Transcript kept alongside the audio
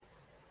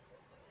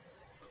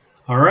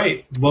All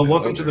right. Well,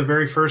 welcome to there. the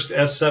very first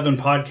S7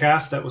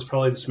 podcast. That was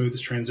probably the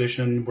smoothest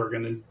transition we're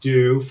going to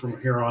do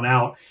from here on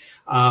out.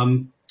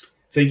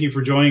 Thank you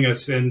for joining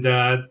us, and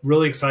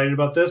really excited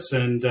about this,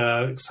 and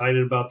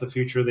excited about the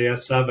future of the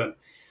S7.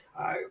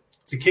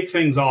 To kick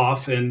things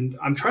off, and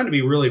I'm trying to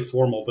be really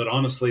formal, but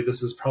honestly,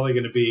 this is probably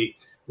going to be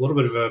a little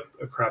bit of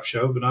a crap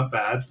show, but not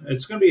bad.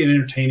 It's going to be an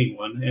entertaining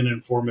one and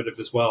informative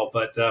as well.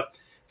 But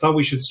thought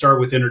we should start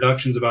with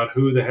introductions about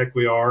who the heck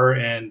we are,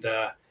 and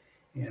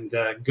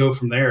go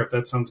from there, if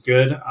that sounds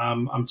good.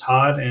 I'm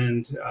Todd,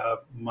 and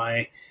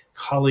my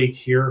colleague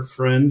here,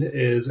 friend,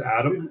 is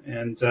Adam.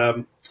 And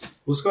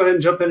let's go ahead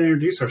and jump in and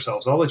introduce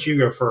ourselves. I'll let you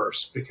go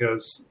first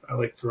because I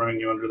like throwing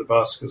you under the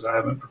bus because I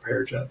haven't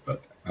prepared yet.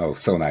 But oh,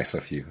 so nice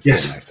of you.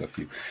 Yes. So nice of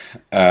you.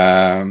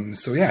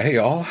 Hey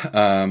all.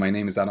 My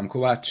name is Adam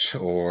Kovacs,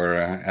 or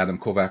Adam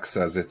Kovacs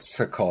as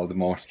it's called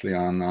mostly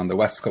on the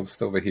West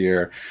Coast over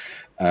here.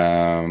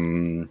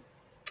 And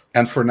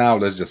for now,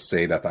 let's just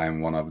say that I'm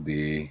one of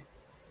the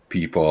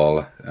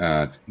people,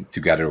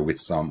 together with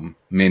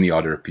many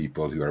other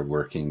people who are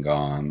working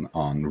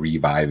on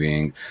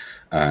reviving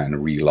and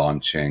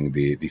relaunching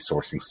the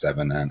Sourcing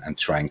 7 and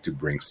trying to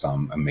bring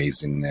some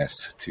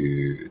amazingness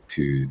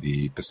to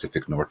the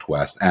Pacific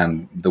Northwest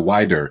and the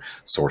wider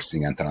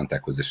sourcing and talent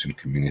acquisition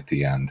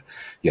community. And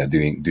yeah,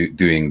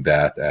 doing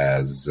that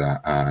as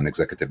an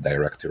executive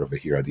director over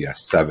here at the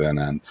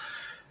S7. And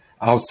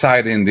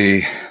outside in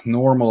the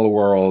normal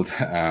world,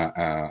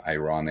 I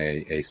run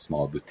a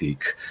small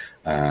boutique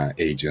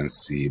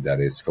agency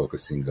that is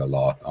focusing a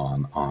lot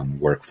on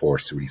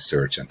workforce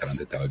research and talent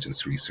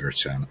intelligence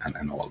research and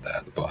all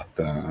that.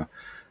 But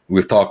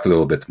we'll talk a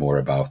little bit more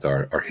about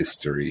our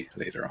history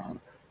later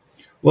on.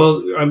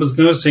 Well, I was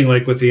noticing,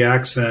 like, with the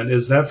accent,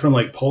 is that from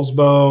like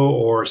Poulsbo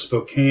or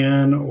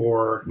Spokane,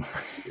 or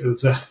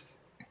is that...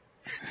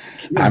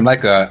 I'm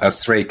like a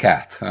stray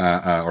cat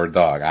or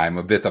dog. I'm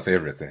a bit of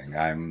everything.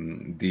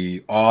 I'm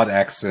the odd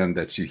accent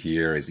that you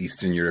hear is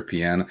Eastern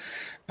European.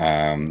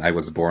 I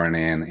was born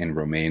in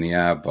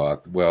Romania,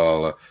 but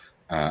with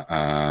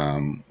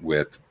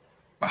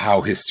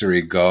how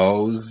history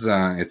goes,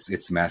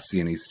 it's messy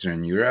in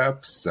Eastern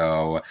Europe.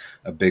 So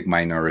a big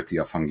minority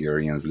of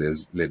Hungarians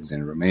lives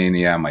in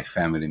Romania. My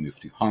family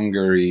moved to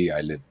Hungary.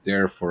 I lived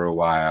there for a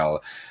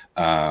while.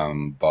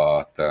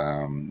 But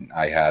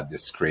I had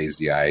this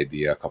crazy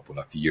idea a couple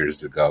of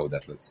years ago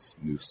that let's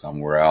move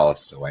somewhere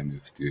else. So I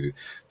moved to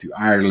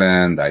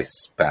Ireland. I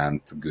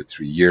spent a good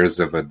 3 years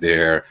over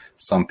there.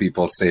 Some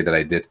people say that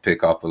I did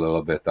pick up a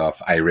little bit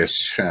of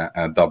Irish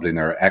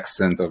Dubliner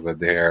accent over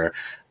there.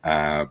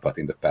 But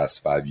in the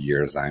past 5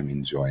 years, I'm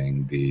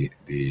enjoying the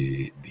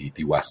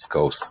West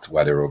Coast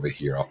weather over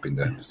here up in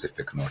the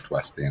Pacific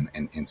Northwest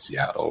in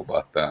Seattle.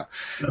 But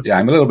yeah,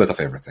 I'm a little bit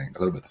of everything.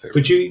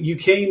 But you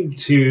came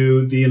to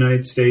the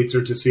United States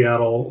or to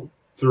Seattle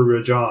through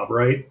a job,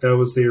 right? That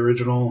was the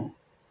original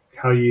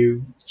how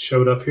you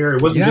showed up here.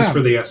 It wasn't just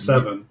for the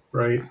S7,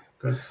 right?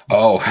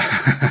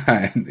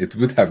 It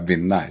would have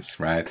been nice,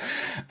 right?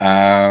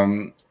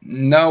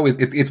 No,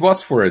 it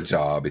was for a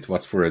job. It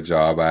was for a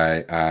job.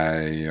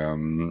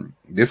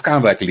 This kind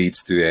of like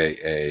leads to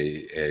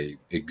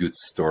a good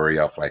story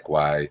of like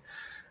why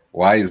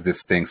is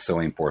this thing so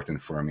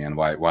important for me, and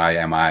why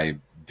am I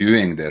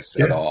doing this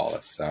at all?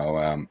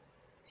 So,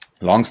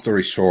 long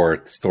story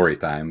short, story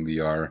time. We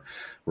are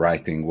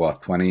writing we're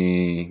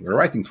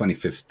writing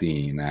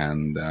 2015,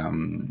 and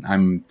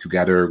I'm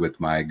together with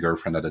my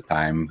girlfriend at the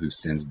time, who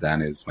since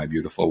then is my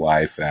beautiful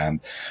wife,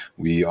 and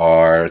we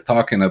are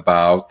talking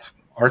about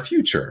our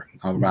future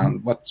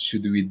around what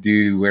should we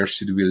do, where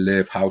should we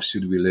live, how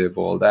should we live,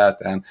 all that.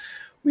 And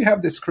we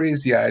have this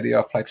crazy idea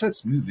of like,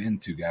 let's move in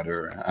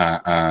together.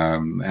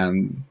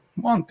 And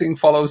one thing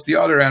follows the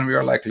other, and we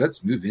are like,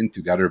 let's move in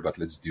together, but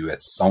let's do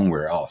it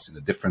somewhere else in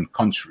a different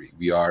country.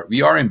 We are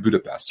in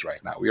Budapest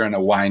right now. We are in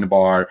a wine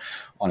bar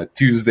on a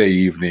Tuesday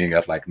evening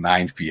at like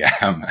 9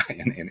 p.m.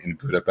 in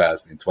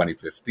Budapest in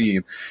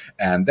 2015.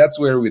 And that's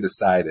where we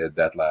decided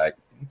that like,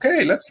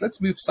 okay, let's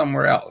move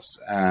somewhere else.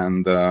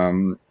 And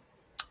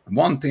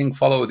one thing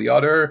followed the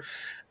other,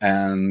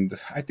 and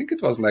I think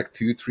it was like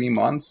 2-3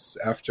 months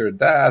after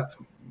that,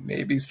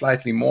 maybe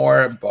slightly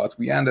more, but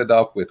we ended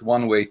up with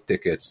one-way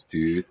tickets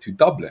to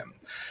Dublin.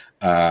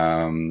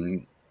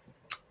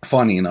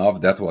 Funny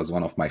enough, that was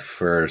one of my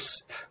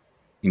first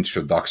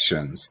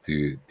introductions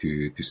to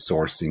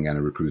sourcing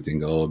and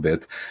recruiting a little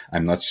bit.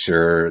 I'm not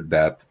sure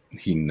that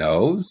he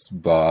knows,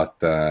 but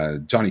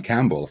Johnny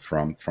Campbell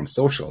from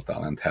Social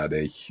Talent had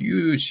a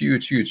huge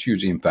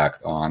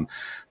impact on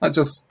not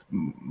just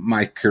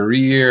my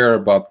career,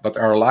 but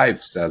our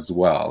lives as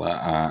well.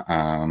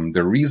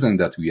 The reason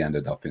that we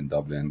ended up in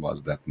Dublin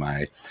was that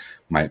my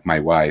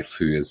wife,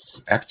 who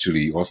is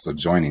actually also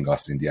joining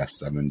us in the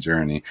S7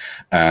 journey,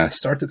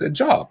 started a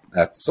job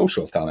at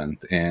Social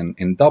Talent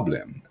in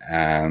Dublin.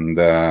 And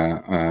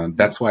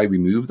that's why we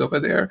moved over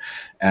there.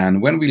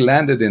 And when we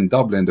landed in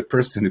Dublin, the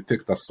person who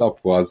picked us up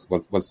was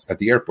at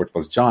the airport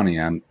was Johnny.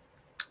 And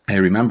I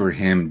remember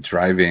him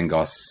driving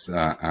us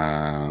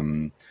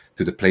to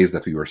to the place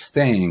that we were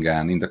staying.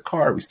 And in the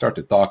car, we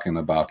started talking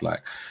about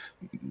like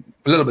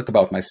a little bit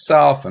about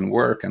myself and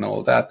work and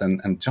all that.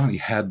 And Johnny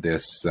had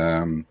this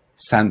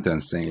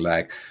sentence saying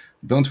like,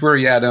 "Don't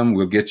worry, Adam,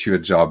 we'll get you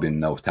a job in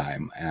no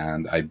time."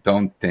 And I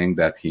don't think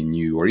that he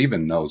knew or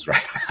even knows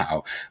right now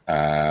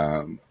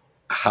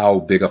how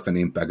big of an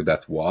impact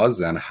that was,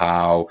 and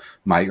how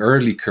my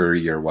early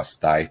career was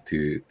tied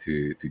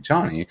to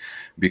Johnny,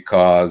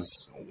 because,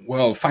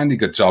 well,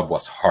 finding a job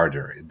was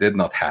harder. It did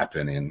not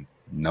happen in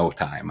no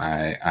time.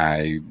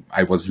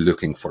 I was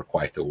looking for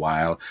quite a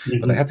while,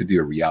 but I had to do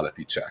a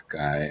reality check.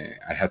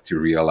 I had to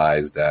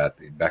realize that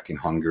back in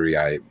Hungary,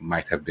 I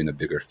might have been a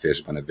bigger fish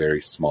than a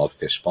very small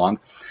fish pond,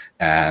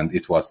 and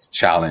it was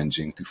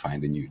challenging to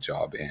find a new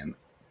job in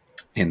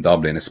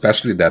Dublin,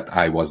 especially that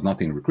I was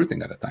not in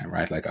recruiting at the time,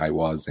 right? Like I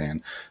was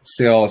in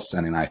sales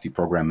and in IT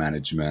program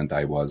management.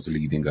 I was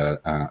leading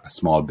a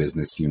small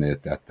business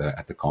unit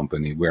at the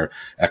company, where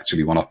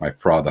actually one of my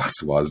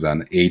products was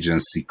an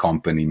agency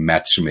company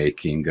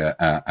matchmaking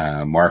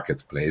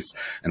marketplace.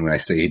 And when I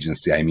say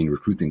agency, I mean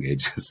recruiting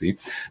agency.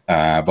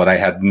 But I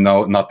had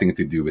nothing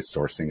to do with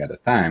sourcing at the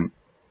time.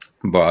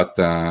 But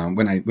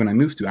when I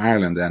moved to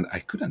Ireland, and I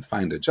couldn't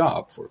find a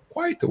job for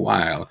quite a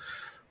while,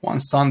 one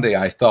Sunday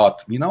I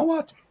thought, you know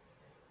what?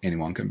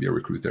 Anyone can be a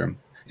recruiter.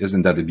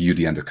 Isn't that the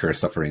beauty and the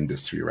curse of our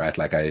industry, right?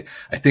 Like I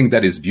think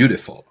that is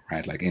beautiful,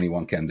 right? Like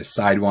anyone can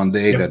decide one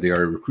day that they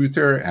are a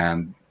recruiter,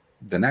 and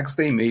the next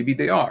day maybe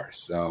they are.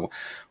 So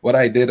what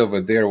I did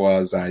over there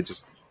was I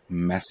just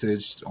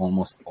messaged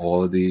almost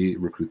all the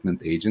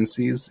recruitment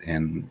agencies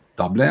in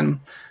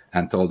Dublin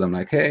and told them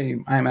like, "Hey,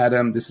 I'm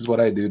Adam. This is what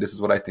I do. This is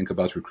what I think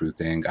about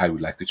recruiting. I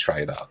would like to try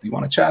it out. Do you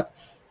want to chat?"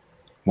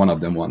 One of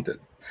them wanted.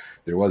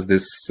 There was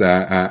this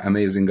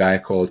amazing guy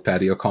called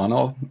Paddy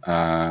O'Connell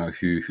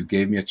who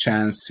gave me a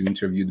chance, who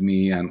interviewed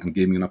me and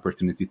gave me an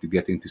opportunity to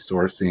get into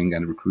sourcing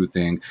and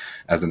recruiting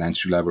as an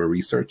entry-level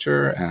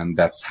researcher. And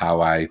that's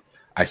how I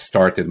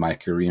started my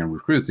career in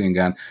recruiting.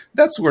 And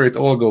that's where it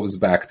all goes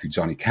back to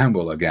Johnny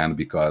Campbell again,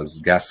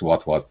 because guess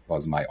what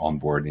was my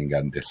onboarding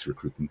at this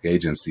recruitment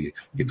agency?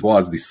 It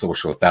was the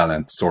social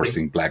talent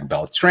sourcing black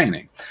belt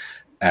training.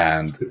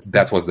 And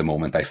that was the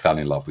moment I fell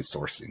in love with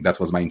sourcing. That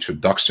was my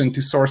introduction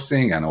to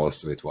sourcing. And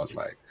also it was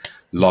like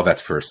love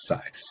at first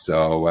sight.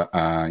 So,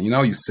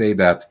 you say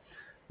that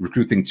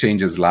recruiting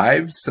changes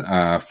lives.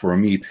 For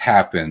me, it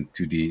happened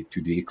to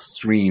the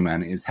extreme,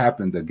 and it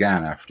happened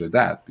again after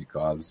that,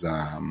 because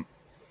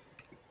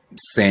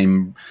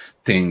same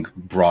thing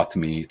brought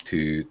me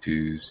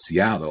to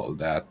Seattle.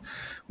 That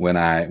when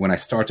I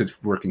started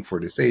working for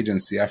this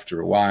agency, after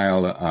a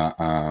while,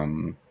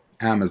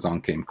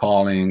 Amazon came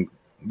calling.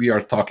 We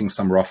are talking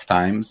some rough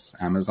times,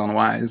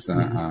 Amazon-wise.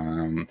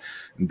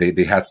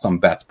 They had some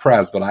bad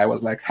press, but I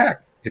was like,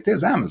 heck, it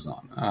is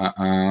Amazon.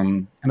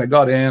 And I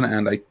got in,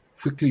 and I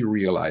quickly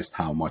realized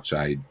how much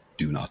I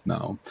do not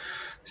know.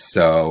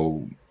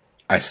 So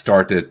I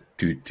started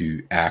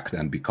to act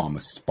and become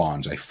a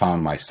sponge. I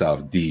found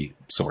myself the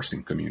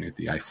sourcing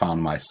community. I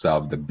found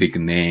myself the big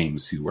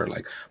names who were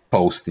like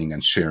posting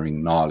and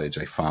sharing knowledge.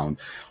 I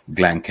found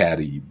Glenn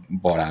Caddy,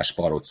 Balázs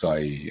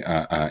Parocai,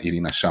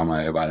 Irina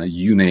Shamaeva,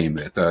 you name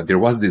it. There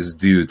was this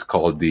dude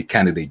called the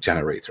Candidate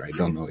Generator. I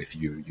don't know if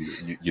you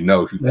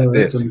know who that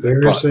is.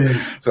 Embarrassing.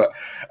 So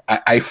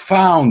I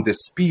found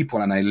these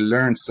people, and I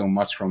learned so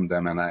much from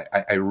them. And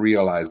I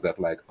realized that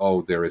like,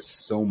 oh, there is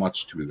so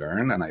much to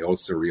learn. And I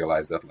also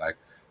realized that like,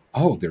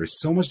 oh, there is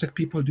so much that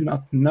people do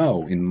not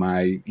know in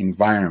my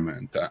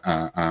environment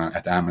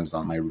at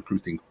Amazon, my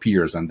recruiting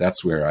peers. And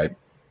that's where I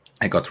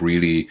got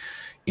really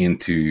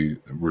into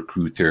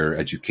recruiter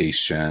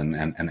education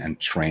and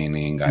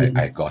training.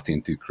 I got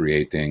into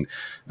creating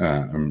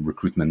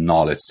recruitment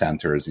knowledge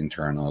centers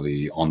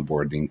internally,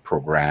 onboarding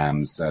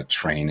programs,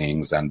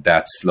 trainings, and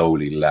that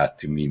slowly led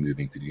to me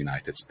moving to the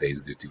United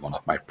States due to one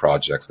of my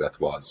projects that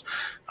was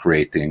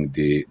creating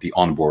the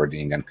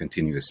onboarding and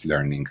continuous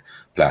learning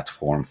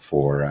platform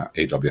for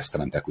AWS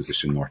Talent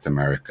Acquisition North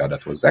America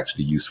that was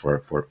actually used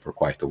for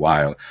quite a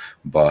while.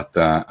 But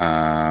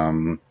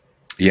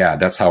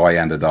that's how I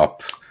ended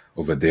up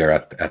over there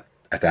at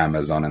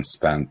Amazon and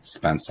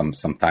spent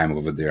some time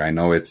over there. I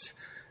know it's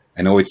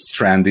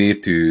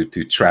trendy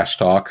to trash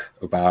talk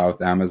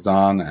about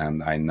Amazon,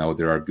 and I know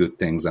there are good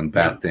things and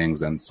bad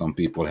things, and some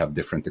people have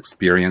different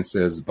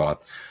experiences,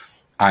 but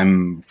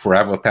I'm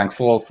forever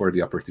thankful for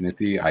the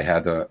opportunity. I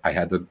had a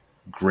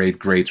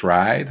great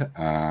ride,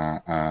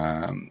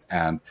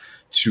 and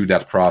through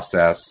that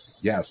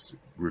process, yes,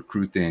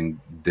 recruiting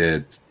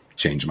did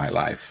change my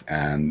life,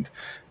 and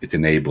it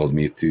enabled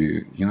me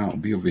to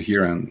be over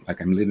here and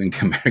like I'm living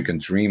the American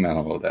dream and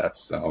all that.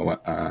 So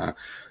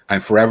I'm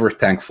forever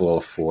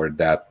thankful for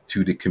that,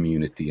 to the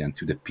community and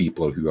to the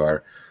people who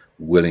are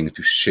willing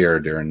to share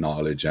their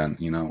knowledge and,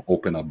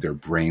 open up their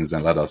brains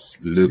and let us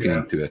look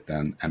into it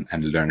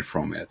and learn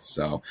from it.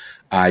 So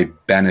I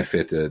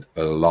benefited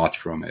a lot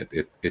from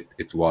it.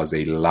 It was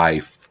a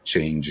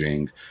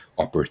life-changing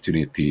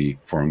opportunity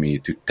for me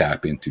to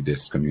tap into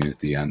this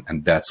community.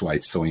 And that's why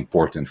it's so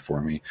important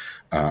for me,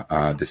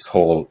 this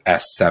whole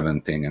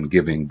S7 thing and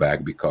giving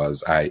back,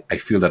 because I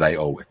feel that I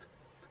owe it.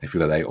 I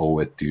feel that I owe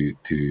it to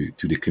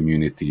the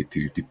community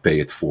to pay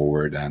it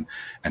forward and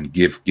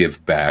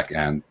give back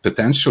and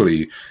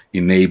potentially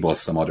enable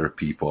some other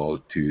people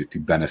to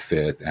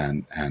benefit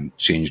and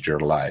change their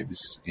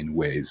lives in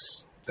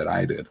ways that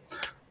I did.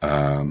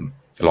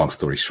 Long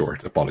story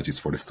short, apologies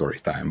for the story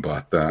time,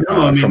 but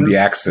from the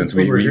accent,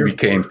 we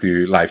came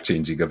to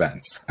life-changing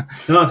events.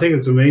 No, I think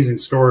it's an amazing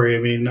story.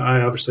 I mean,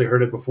 I obviously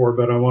heard it before,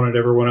 but I wanted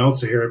everyone else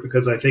to hear it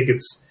because I think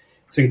it's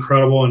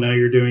incredible. And now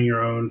you're doing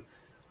your own.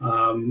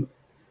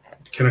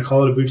 Can I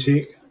call it a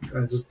boutique?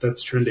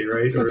 That's trendy,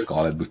 right? Let's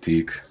call it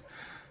boutique.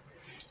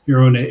 Your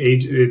own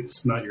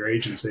it's not your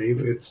agency.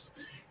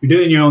 You're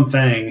doing your own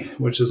thing,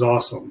 which is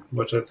awesome.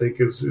 Which I think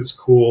is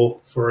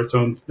cool for its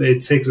own.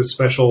 It takes a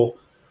special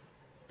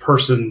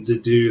person to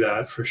do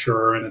that for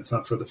sure, and it's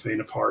not for the faint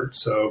of heart.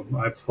 So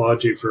I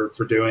applaud you for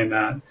doing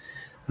that,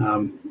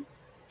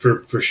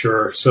 for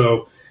sure.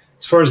 So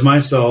as far as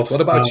myself,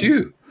 what about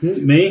you?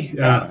 Me?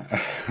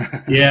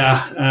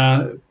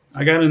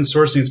 I got into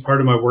sourcing as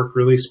part of my work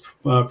release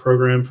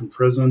program from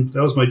prison.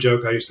 That was my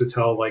joke I used to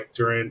tell, like,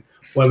 during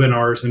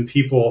webinars, and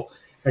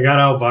I got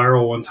out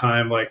viral one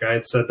time. Like, I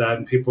had said that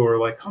and people were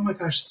like, oh my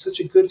gosh, it's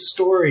such a good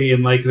story.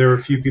 And like, there were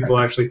a few people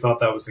actually thought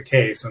that was the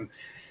case. And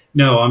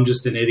no, I'm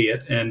just an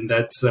idiot. And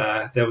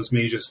that was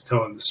me just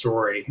telling the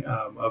story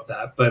of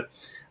that. But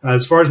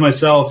as far as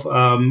myself,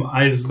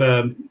 I'll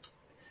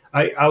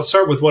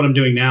start with what I'm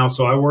doing now.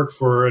 So I work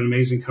for an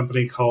amazing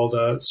company called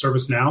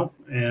ServiceNow,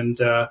 and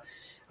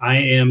I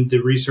am the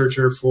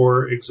researcher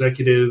for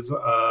executive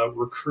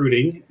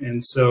recruiting.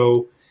 And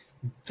so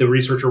the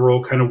researcher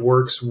role kind of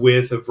works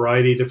with a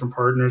variety of different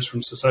partners,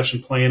 from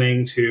succession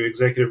planning to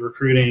executive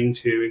recruiting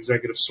to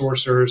executive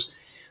sourcers.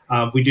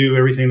 We do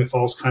everything that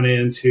falls kind of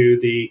into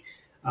the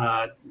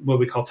what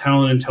we call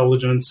talent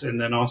intelligence, and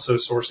then also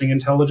sourcing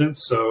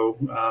intelligence. So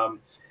a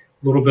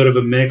little bit of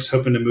a mix,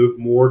 hoping to move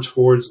more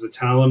towards the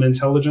talent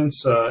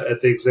intelligence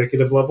at the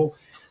executive level.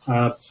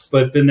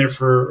 But been there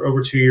for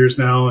over 2 years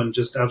now and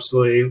just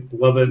absolutely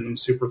love it. And I'm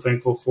super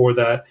thankful for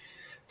that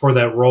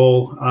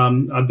role.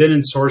 I've been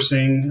in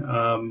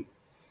sourcing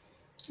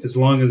as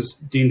long as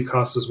Dean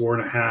DaCosta's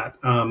worn a hat.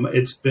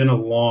 It's been a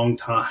long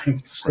time.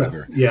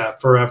 Forever.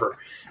 Forever.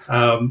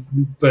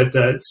 But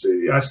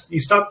you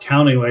stop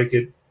counting like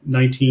at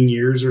 19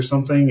 years or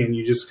something, and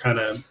you just kind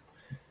of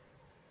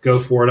go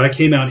for it. I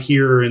came out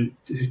here in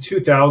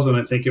 2000,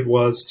 I think it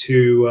was,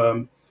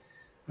 to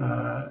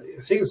I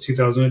think it's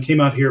 2000. I came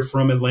out here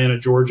from Atlanta,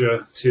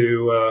 Georgia,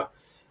 to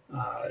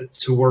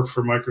work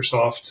for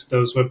Microsoft. That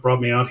was what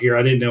brought me out here.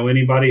 I didn't know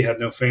anybody, had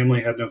no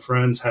family, had no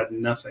friends, had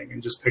nothing,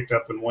 and just picked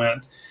up and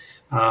went.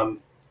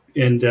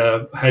 And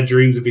had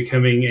dreams of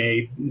becoming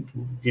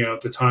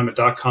at the time,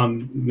 a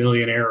 .com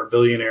millionaire or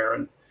billionaire.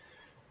 And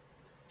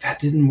that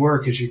didn't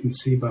work, as you can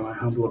see by my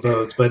humble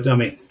abodes. But I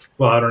mean,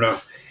 well, I don't know.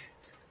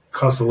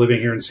 Cost of living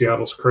here in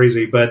Seattle is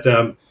crazy, but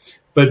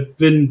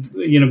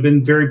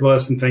been very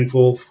blessed and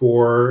thankful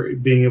for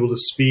being able to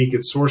speak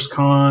at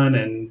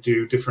SourceCon and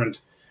do different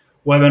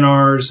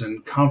webinars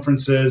and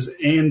conferences,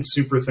 and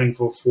super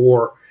thankful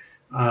for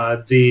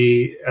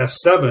the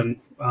S7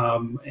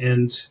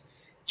 and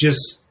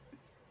just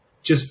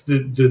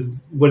the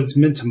what it's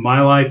meant to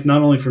my life,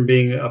 not only from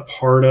being a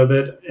part of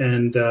it,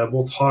 and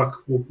we'll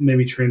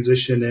maybe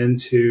transition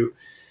into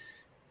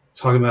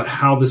talking about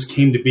how this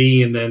came to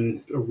be, and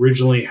then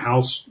originally how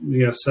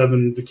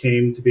S7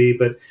 came to be,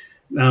 but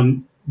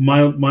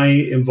my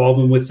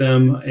involvement with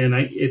them, and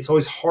it's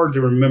always hard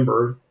to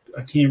remember.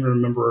 I can't even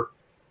remember.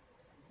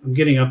 I'm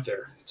getting up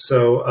there.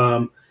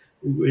 So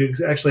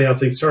it's actually how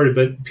things started,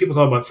 but people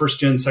talk about first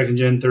gen, second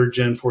gen, third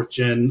gen, fourth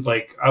gen.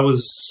 Like, I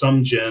was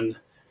some gen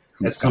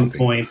at some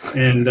point.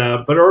 And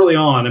but early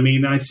on, I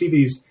mean, I see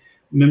these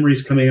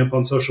memories coming up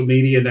on social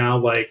media now,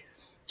 like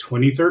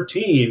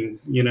 2013.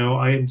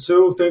 I am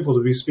so thankful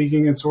to be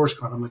speaking at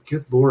SourceCon. I'm like,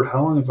 good Lord,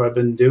 how long have I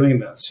been doing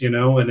this?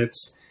 And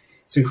it's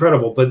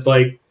incredible. But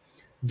like,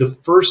 the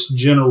first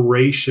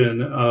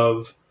generation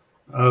of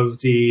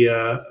the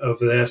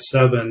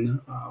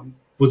S7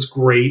 was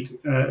great.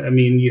 I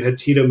mean, you had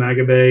Tito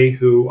Magabe,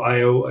 who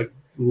I owe a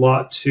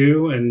lot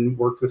to, and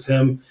worked with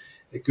him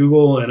at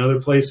Google and other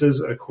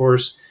places. Of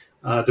course,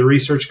 the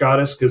research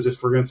goddess, because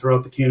if we're going to throw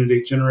out the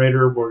candidate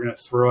generator, we're going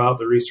to throw out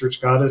the research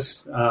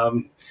goddess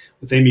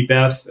with Amy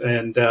Beth,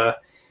 and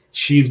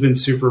she's been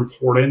super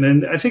important.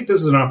 And I think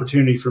this is an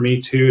opportunity for me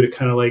too to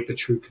kind of like the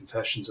true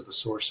confessions of a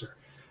sourcer.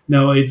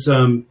 No, it's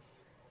I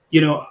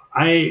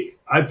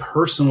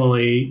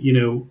personally,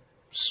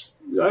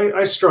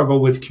 I struggle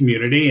with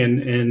community,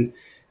 and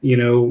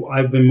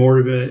I've been more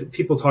of a,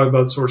 people talk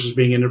about sources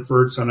being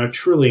introverts, and I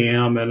truly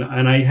am, and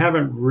I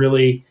haven't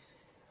really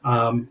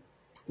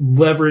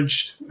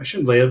leveraged. I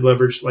shouldn't say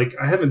leveraged. Like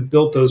I haven't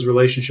built those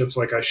relationships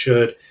like I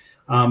should.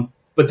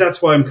 But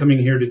that's why I'm coming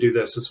here to do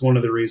this. It's one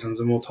of the reasons,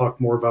 and we'll talk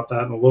more about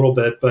that in a little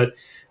bit. But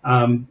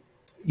the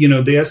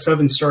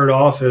S7 started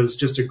off as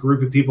just a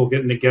group of people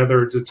getting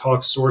together to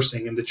talk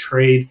sourcing and to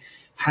trade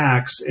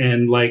hacks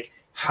and like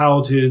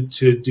how to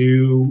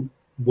do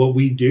what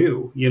we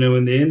do,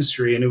 in the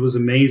industry. And it was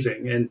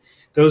amazing. And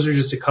those are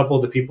just a couple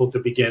of the people at the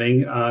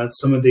beginning.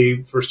 Some of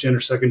the first gen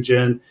or second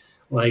gen,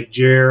 like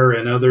Jer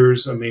and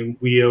others. I mean,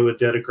 we owe a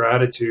debt of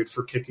gratitude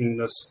for kicking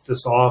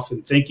this off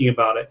and thinking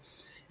about it.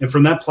 And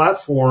from that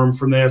platform,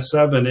 from the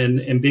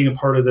S7 and being a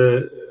part of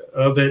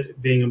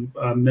it, being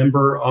a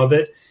member of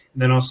it,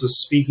 and then also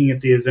speaking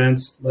at the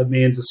events led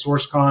me into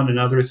SourceCon and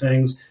other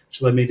things,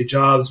 which led me to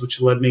jobs,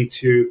 which led me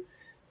to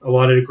a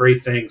lot of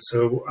great things.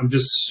 So I'm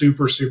just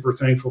super, super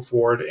thankful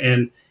for it.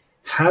 And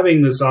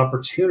having this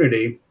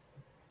opportunity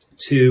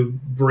to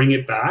bring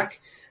it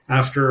back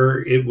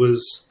after it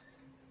was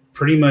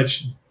pretty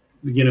much,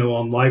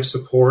 on life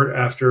support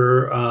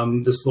after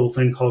this little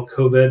thing called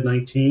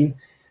COVID-19.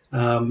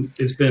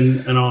 It's been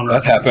an honor.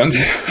 That happened.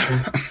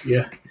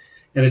 Yeah.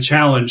 And a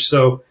challenge.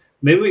 So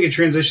maybe we could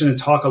transition and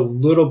talk a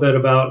little bit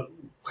about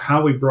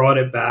how we brought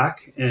it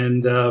back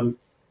and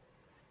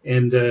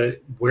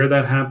where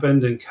that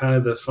happened and kind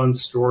of the fun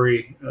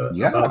story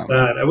about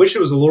that. I wish it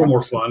was a little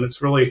more fun.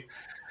 It's really...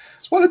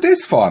 Well, it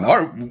is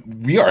fun.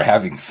 We are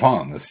having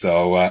fun.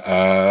 So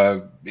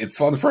it's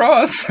fun for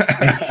us.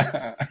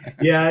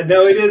 Yeah,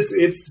 no, it is.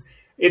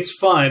 It's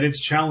fun. It's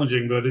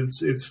challenging, but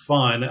it's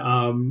fun.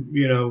 A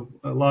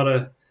lot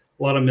of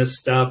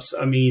missteps.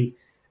 I mean,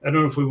 I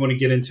don't know if we want to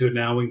get into it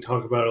now. We can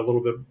talk about it a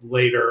little bit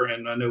later.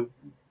 And I know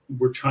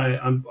we're trying.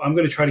 I'm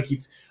going to try to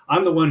keep.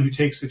 I'm the one who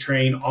takes the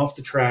train off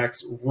the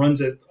tracks, runs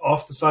it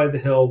off the side of the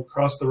hill,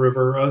 across the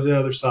river, on the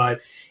other side,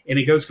 and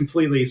it goes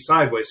completely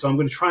sideways. So I'm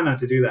going to try not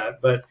to do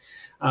that. But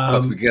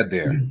we get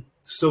there.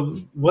 So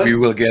what we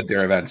will get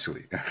there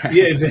eventually.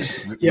 Yeah,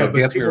 we'll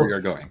get where we are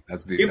going.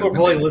 People are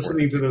probably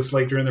listening to this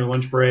like during their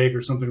lunch break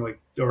or something like,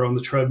 or on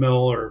the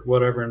treadmill or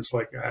whatever, and it's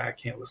like I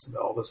can't listen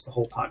to all this the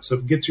whole time. So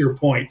get to your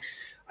point.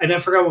 And I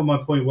forgot what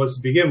my point was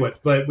to begin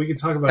with, but we can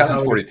talk about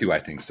Talent 42. I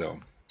think so.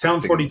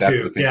 Talent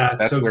 42.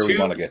 That's so where we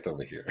want to get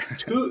over here.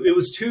 It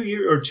was 2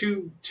 year or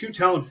two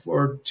talent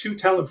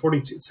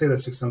 42. Say that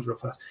 6 times real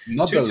fast.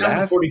 Not two the talent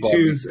last,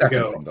 42s but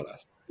ago. from the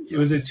last. Yes.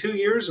 Was it 2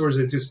 years or is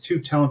it just 2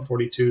 talent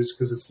 42s?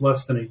 Because it's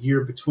less than a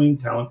year between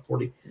talent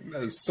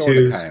 42s. Sort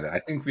of, kind of. I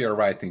think we are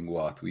writing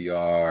what? We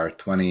are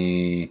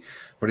 20.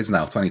 What is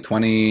now?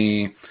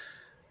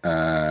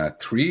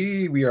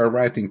 2023. We are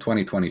writing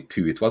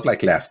 2022. It was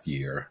like last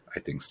year, I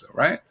think so,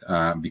 right?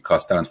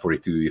 Because Talent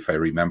 42, if I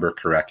remember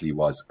correctly,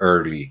 was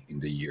early in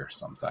the year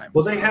sometimes.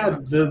 Well,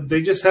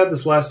 they just had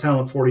this last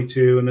Talent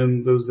 42, and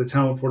then there was the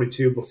Talent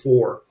 42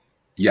 before.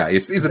 Yeah,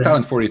 it's a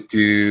Talent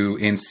 42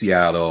 in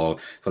Seattle.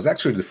 It was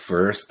actually the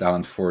first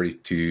Talent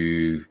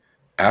 42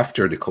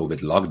 after the COVID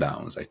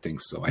lockdowns, I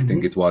think so. I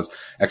think it was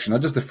actually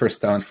not just the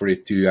first Talent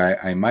 42.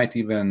 I might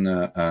even,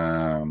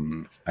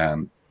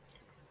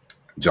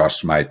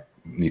 Josh might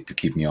need to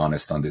keep me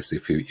honest on this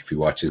if he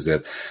watches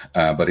it,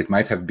 but it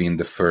might have been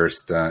the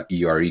first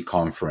ERE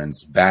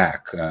conference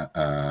back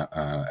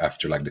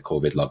after like the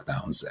COVID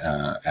lockdowns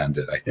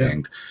ended. I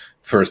think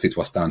first it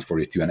was Talent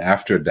 42, and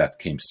after that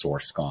came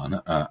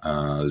SourceCon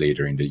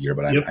later in the year.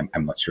 But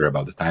I'm not sure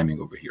about the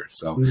timing over here.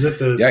 So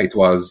it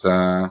was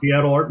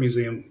Seattle Art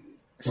Museum.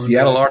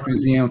 Seattle Art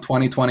Museum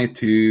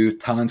 2022,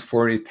 Talent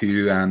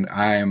 42, and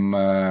I'm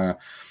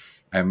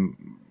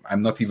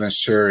not even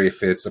sure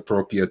if it's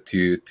appropriate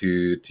to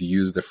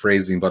use the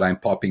phrasing, but I'm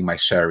popping my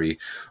cherry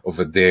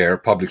over there,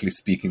 publicly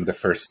speaking, the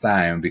first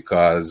time,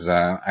 because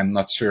I'm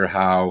not sure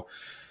how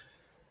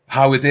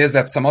it is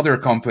at some other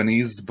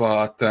companies,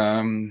 but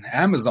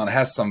Amazon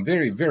has some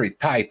very, very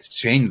tight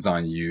chains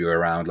on you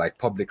around like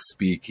public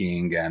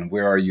speaking and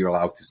where are you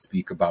allowed to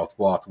speak about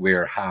what,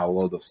 where, how,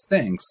 all those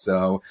things.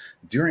 So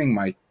during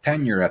my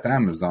tenure at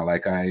Amazon,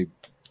 like I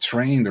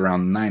trained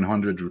around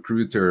 900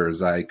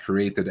 recruiters. I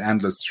created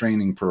endless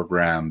training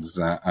programs,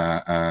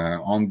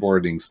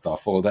 onboarding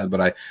stuff, all that.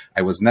 But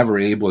I was never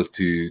able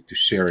to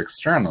share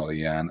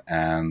externally. And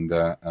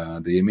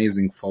the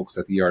amazing folks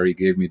at ERE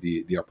gave me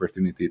the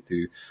opportunity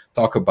to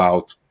talk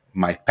about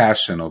my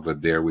passion over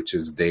there, which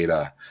is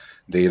data.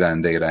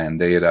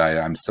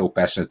 I'm so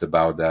passionate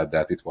about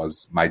that it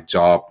was my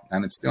job,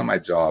 and it's still my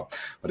job,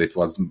 but it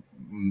was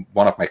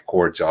one of my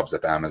core jobs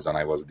at Amazon.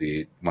 I was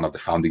one of the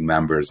founding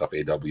members of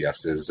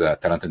AWS's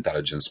Talent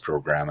Intelligence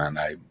program, and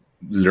I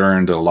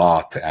learned a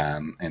lot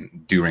and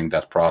during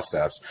that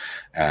process.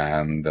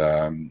 And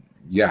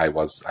I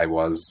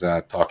was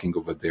talking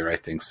over there, I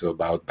think so,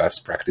 about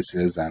best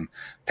practices and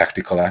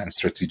tactical and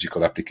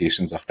strategical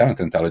applications of talent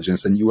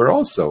intelligence. And you were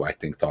also, I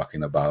think,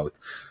 talking about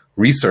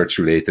research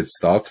related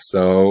stuff.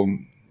 So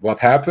what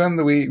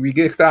happened? We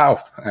geeked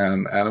out,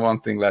 and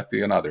one thing led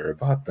to another.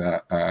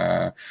 But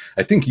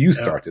I think you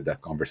started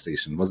that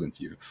conversation, wasn't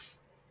you?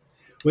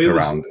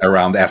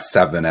 Around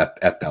S7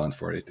 at Talent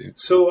 42.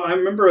 So I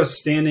remember us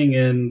standing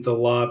in the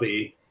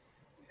lobby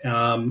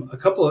a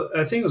couple of,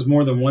 I think it was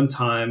more than one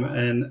time.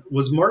 And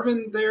was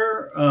Marvin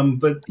there?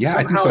 But Yeah,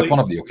 I think so. At one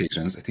of the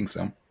occasions, I think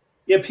so.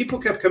 Yeah, people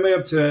kept coming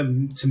up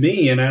to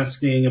me and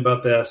asking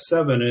about the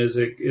S7. Is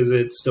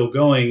it still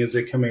going? Is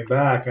it coming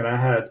back? And I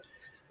had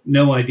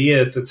no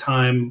idea at the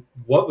time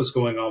what was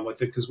going on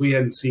with it because we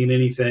hadn't seen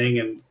anything,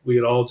 and we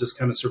had all just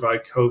kind of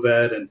survived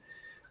COVID. And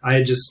I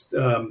had just,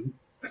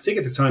 I think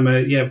at the time,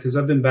 because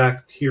I've been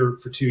back here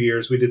for 2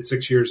 years. We did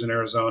 6 years in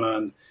Arizona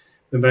and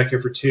been back here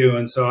for 2.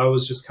 And so I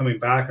was just coming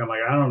back. I'm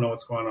like, I don't know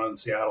what's going on in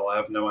Seattle. I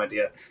have no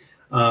idea.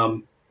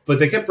 But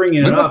they kept bringing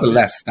it up. When was the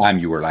last time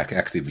you were like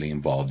actively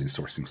involved in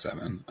Sourcing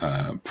 7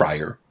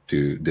 prior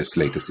to this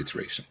latest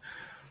iteration?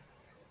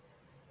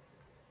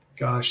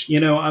 Gosh,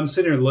 I'm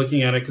sitting here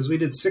looking at it because we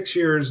did 6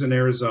 years in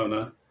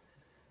Arizona.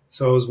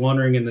 So I was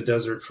wandering in the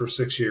desert for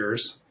 6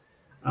 years.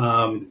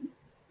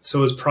 So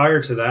it was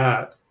prior to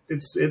that.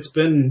 It's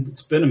been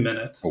a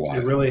minute. A while.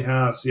 It really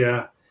has,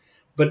 yeah.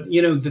 But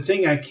the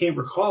thing I can't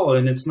recall,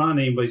 and it's not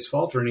anybody's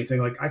fault or anything.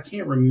 Like I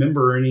can't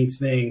remember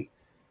anything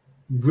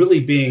really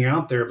being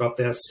out there about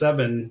the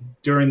S7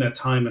 during that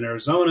time in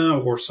Arizona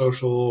or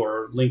social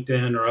or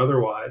LinkedIn or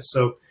otherwise.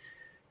 So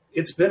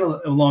it's been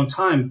a long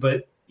time,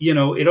 but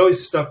it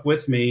always stuck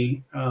with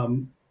me. I'll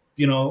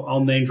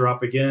name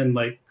drop again,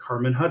 like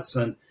Carmen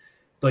Hudson,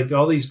 like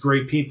all these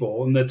great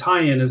people. And the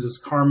tie-in is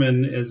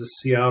Carmen is a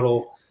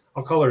Seattle,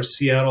 I'll call her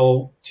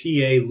Seattle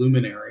TA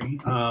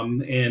luminary.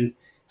 And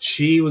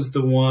she was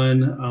the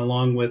one,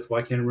 along with,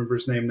 I can't remember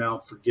his name now.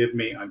 Forgive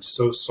me. I'm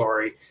so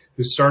sorry.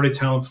 Who started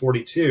Talent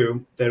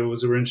 42 that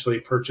was eventually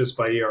purchased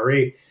by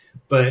ER8.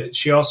 But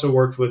she also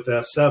worked with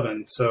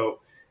S7. So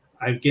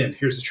again,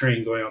 here's the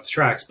train going off the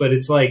tracks. But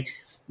it's like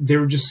there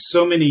were just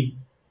so many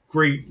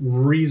great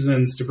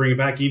reasons to bring it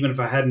back, even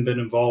if I hadn't been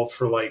involved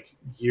for like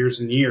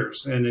years and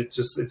years. And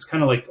it's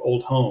kind of like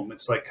old home.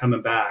 It's like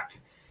coming back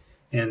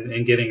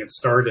and getting it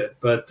started.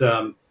 But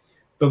I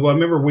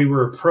remember we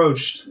were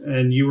approached,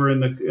 and you were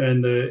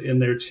in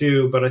there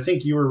too. But I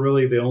think you were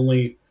really the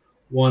only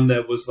one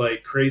that was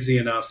like crazy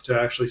enough to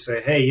actually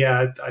say, "Hey,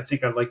 yeah, I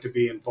think I'd like to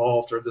be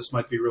involved, or this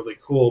might be really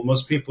cool."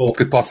 Most people, what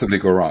could possibly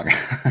go wrong?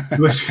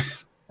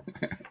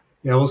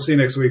 Yeah, we'll see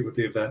next week with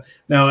the event.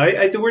 Now,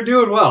 I think we're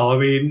doing well. I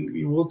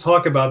mean, we'll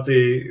talk about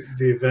the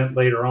event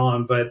later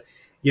on, but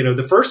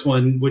the first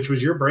one, which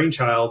was your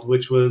brainchild,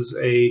 which was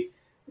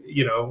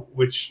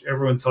which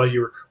everyone thought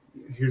you were.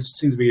 Here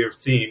seems to be your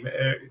theme.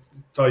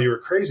 Thought you were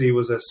crazy.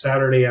 Was a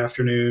Saturday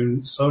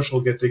afternoon social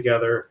get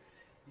together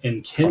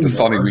in Kenmore. On the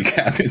sunny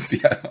weekend in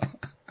Seattle.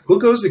 Who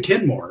goes to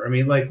Kenmore? I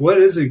mean, like, what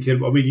is in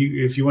Kenmore? I mean,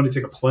 if you want to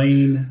take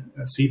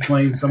a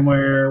seaplane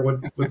somewhere,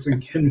 what's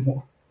in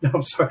Kenmore? No,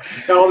 I'm sorry.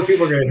 Now all the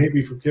people are going to hate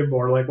me for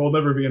Kenmore. Like, we'll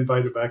never be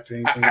invited back to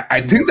anything.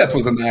 I think that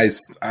was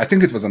I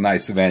think it was a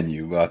nice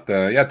venue, but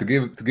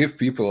to give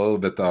people a little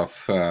bit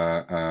of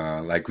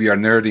like, we are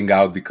nerding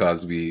out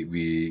because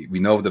we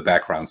know the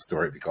background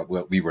story because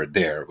we were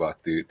there,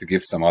 but to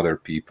give some other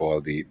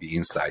people the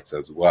insights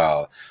as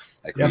well.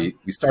 Like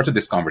we started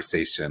this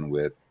conversation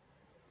with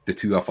the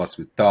two of us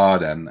with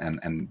Todd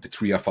and the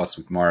three of us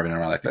with Marvin,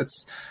 and we're like,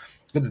 let's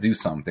do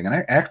something. And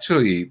I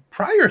actually,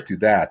 prior to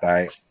that,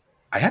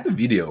 I had a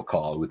video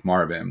call with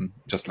Marvin,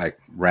 just like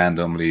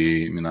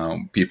randomly,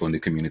 people in the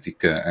community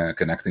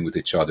connecting with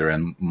each other.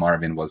 And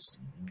Marvin was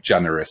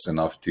generous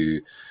enough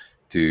to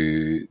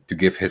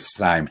give his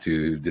time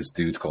to this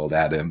dude called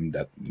Adam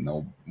that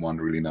no one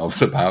really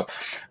knows about.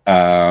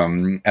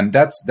 And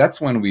that's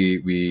when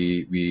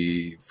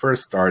we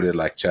first started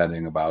like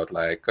chatting about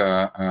like,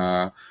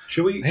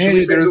 should we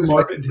say who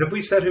Marvin, have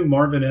we said who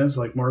Marvin is?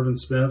 Like Marvin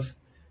Smith?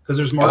 Because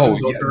there's Marvin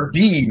Booker.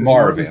 The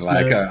Marvin.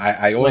 Like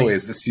I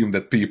always assume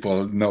that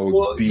people know.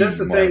 Well, that's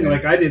the Marvin. Thing.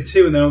 Like I did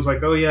too, and then I was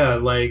like, oh yeah,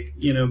 like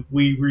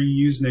we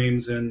reuse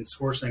names in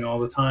sourcing all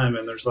the time,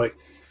 and there's like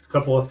a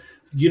couple of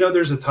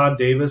there's a Todd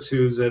Davis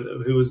who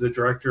was the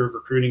director of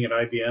recruiting at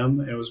IBM,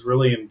 and it was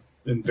really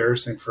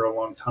embarrassing for a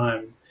long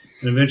time,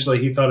 and eventually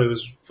he thought it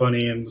was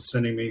funny and was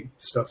sending me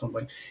stuff on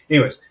like.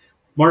 Anyways,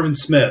 Marvin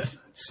Smith.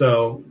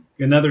 So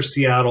another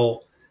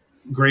Seattle,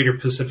 Greater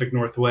Pacific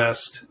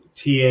Northwest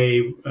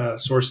TA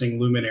sourcing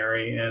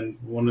luminary, and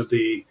one of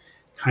the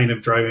kind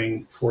of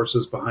driving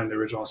forces behind the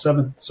original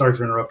 7. Sorry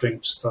for interrupting.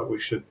 Just thought we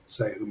should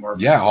say who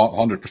Marvin is.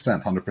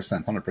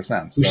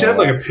 100%. We should have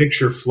like a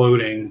picture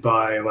floating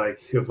by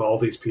like of all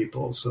these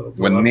people. So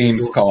when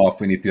names come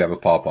up, we need to have a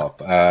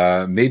pop-up.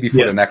 Maybe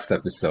for the next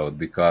episode,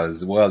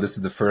 because this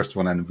is the first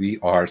one and we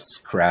are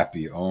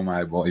scrappy. Oh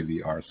my boy,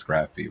 we are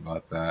scrappy.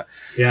 But I'm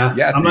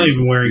not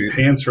even wearing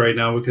pants right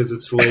now because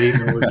it's late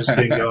and we're just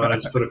getting going. I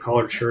just put a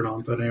collared shirt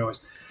on. But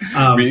anyways.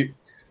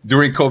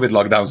 During COVID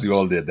lockdowns, we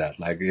all did that.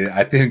 Like,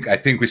 I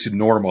think we should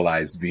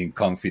normalize being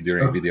comfy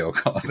during video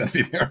calls and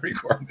video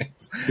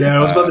recordings. Yeah, I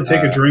was about to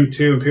take a drink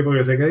too, and people are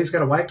going to think, "Oh, he's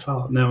got a White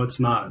Claw." No, it's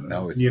not.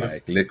 No, it's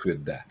like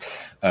Liquid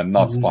Death,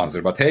 not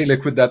sponsored. But hey,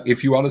 Liquid Death,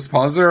 if you want to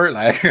sponsor,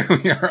 like,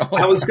 we are.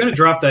 I was going to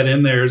drop that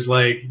in there as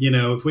like,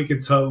 if we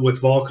could tell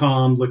with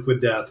Volcom, Liquid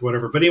Death,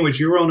 whatever. But anyways,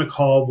 you were on a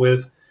call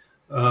with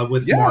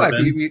with Yeah, like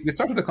Marvin. we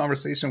started a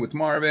conversation with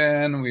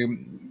Marvin.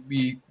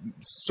 We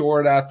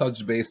sort of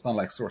touched based on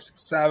like sourcing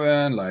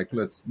 7, like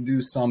let's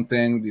do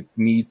something. It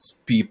needs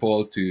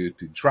people to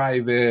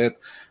drive it.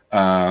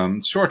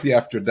 Shortly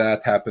after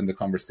that happened the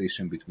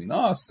conversation between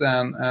us,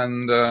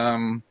 and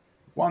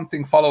one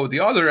thing followed the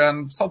other,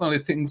 and suddenly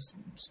things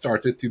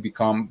started to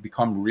become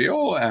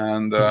real.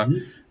 And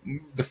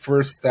the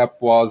first step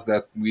was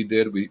that we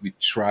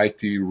tried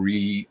to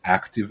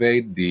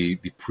reactivate the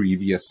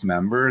previous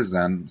members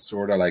and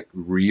sort of like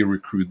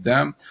re-recruit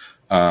them,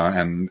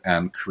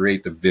 and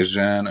create a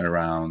vision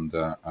around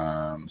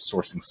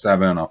sourcing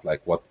 7 of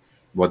like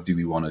what do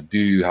we want to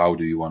do, how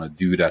do we want to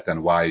do that,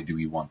 and why do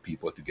we want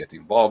people to get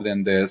involved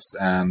in this.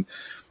 And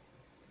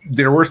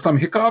there were some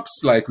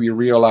hiccups. Like we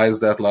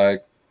realized that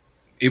like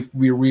if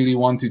we really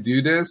want to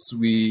do this,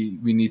 we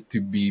need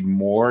to be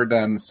more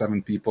than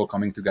 7 people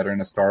coming together in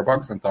a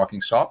Starbucks and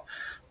talking shop.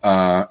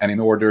 And in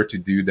order to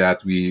do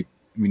that, we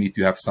need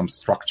to have some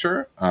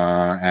structure.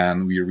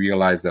 And we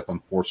realized that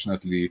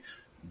unfortunately,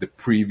 the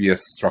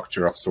previous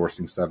structure of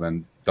Sourcing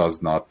 7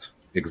 does not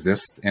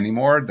exist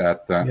anymore.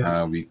 That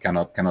we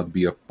cannot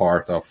be a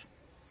part of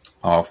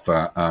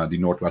the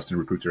Northwestern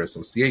Recruiter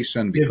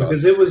Association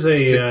because it was a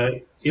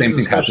same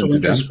thing special happened to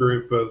interest them.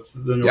 group of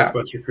the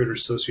Northwest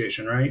Recruiters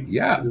Association, right?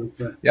 Yeah,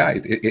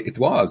 it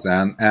was,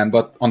 and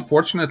but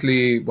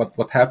unfortunately,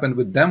 what happened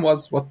with them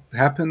was what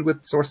happened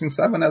with Sourcing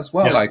 7 as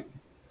well. Like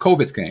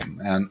COVID came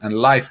and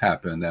life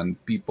happened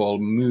and people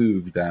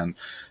moved and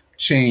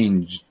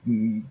changed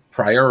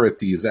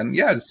priorities, and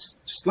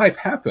just life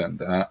happened.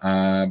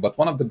 But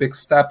one of the big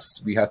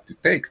steps we had to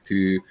take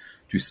to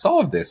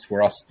solve this,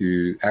 for us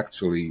to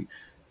actually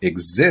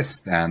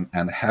exist and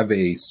have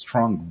a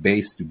strong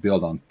base to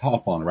build on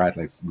top on, right?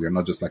 Like we're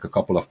not just like a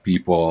couple of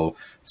people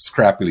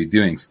scrappily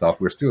doing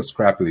stuff. We're still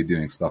scrappily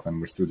doing stuff,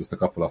 and we're still just a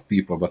couple of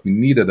people, but we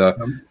needed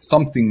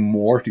something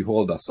more to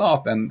hold us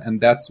up.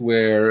 And that's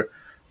where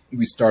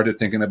we started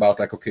thinking about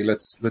like, okay,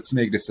 let's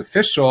make this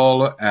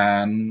official.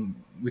 And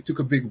we took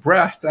a big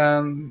breath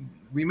and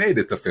we made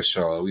it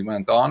official. We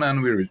went on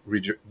and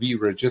we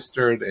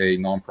registered a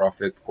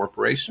nonprofit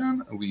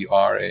corporation. We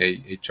are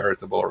a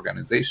charitable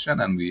organization,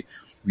 and we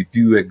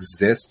do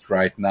exist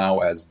right now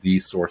as the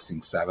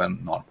Sourcing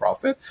 7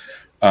 nonprofit.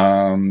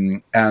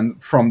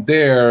 And from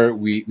there,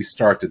 we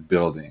started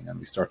building, and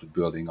we started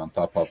building on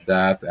top of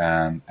that.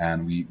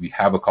 And we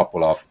have a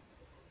couple of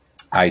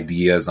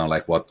ideas on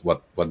like what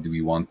do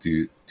we want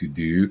to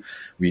do.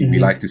 We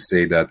like to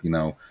say that,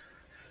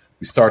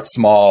 we start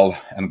small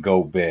and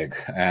go big.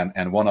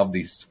 And one of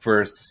these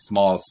first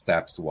small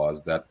steps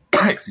was that,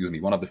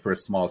 one of the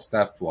first small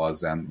steps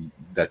was, and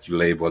that you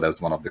labeled as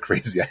one of the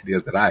crazy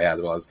ideas that I had,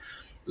 was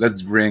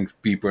let's bring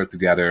people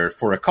together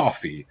for a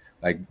coffee,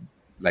 like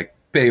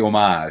pay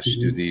homage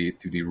to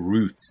the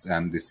roots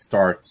and the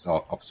starts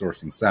of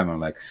Sourcing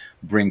 7, like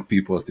bring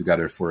people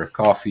together for a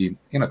coffee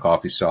in a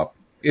coffee shop.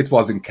 It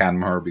was in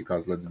Canmore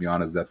because, let's be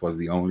honest, that was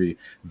the only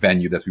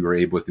venue that we were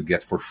able to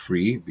get for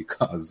free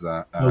because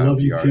I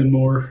love you,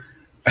 Canmore.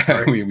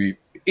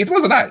 It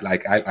was a night.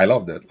 Like I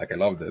loved it. Like I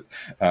loved it.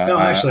 No,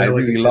 actually, I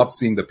really loved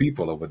seeing the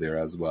people over there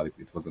as well.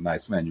 It was a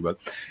nice venue. But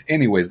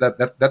anyways,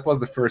 that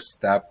was the first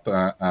step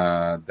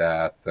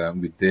that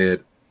we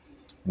did,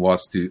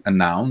 was to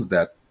announce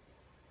that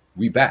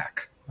we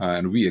back.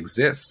 And we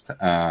exist,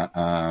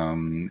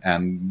 and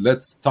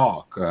let's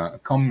talk.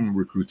 Come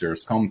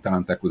recruiters, come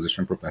talent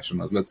acquisition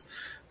professionals. Let's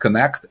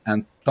connect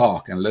and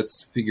talk, and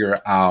let's figure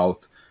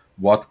out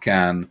what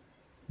can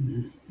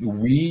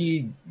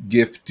we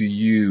give to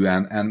you.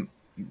 And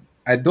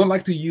I don't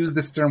like to use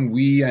this term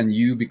 "we" and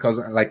 "you" because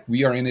like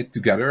we are in it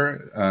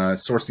together.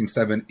 Sourcing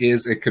 7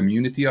 is a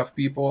community of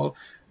people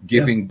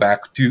giving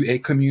back to a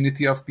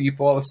community of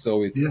people.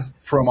 So it's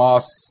from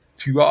us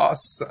to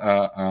us.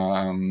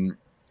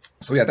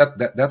 So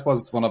that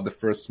was one of the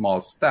first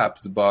small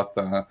steps, but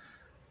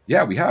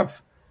we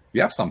have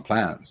some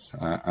plans.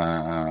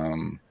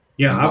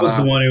 I was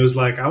the one who was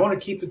like, I want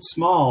to keep it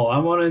small. I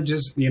want to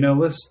just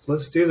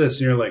let's do this.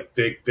 And you're like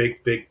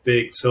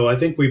big. So I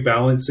think we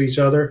balance each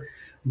other.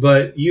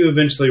 But you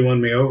eventually won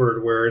me over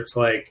to where it's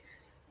like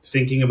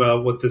thinking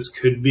about what this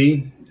could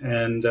be,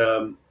 and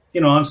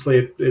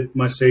honestly, at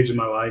my stage in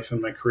my life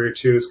and my career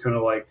too, is kind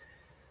of like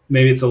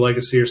maybe it's a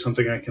legacy or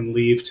something I can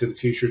leave to the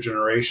future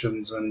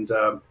generations. And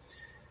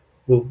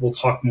we'll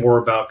talk more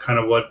about kind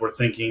of what we're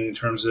thinking in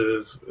terms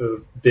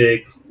of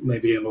big,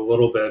 maybe in a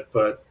little bit,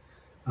 but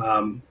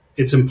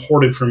it's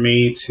important for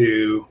me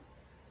to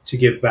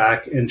give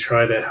back and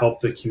try to help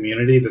the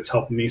community that's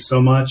helped me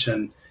so much.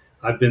 And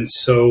I've been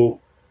so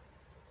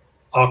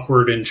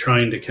awkward in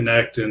trying to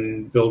connect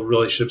and build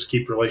relationships,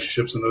 keep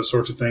relationships, and those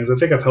sorts of things. I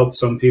think I've helped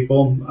some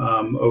people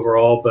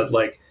overall, but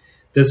like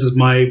this is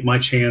my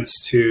chance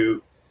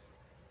to,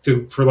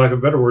 for lack of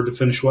a better word, to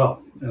finish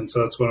well. And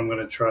so that's what I'm going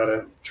to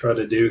try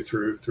to do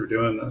through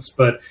doing this.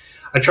 But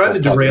I tried to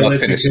derail it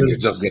finishing,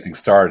 because you're just getting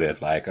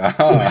started. Like, but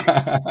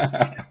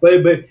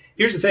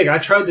here's the thing: I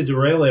tried to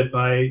derail it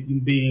by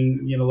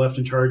being left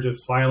in charge of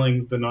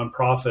filing the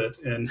nonprofit,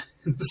 and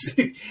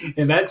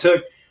and that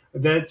took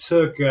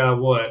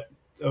what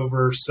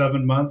over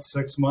 7 months,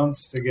 6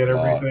 months to get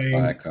everything.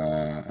 Like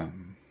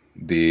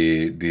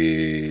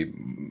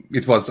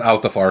it was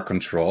out of our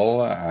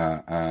control.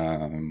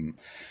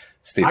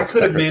 State I of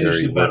could have managed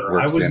Secretary it better.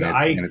 works in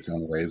its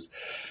own ways.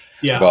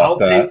 Yeah, But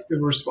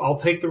I'll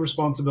take the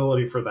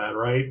responsibility for that,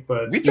 right?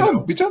 But we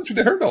jump through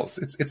the hurdles.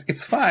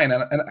 It's fine,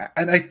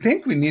 and I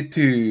think we need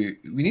to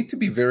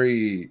be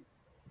very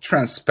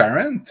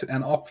transparent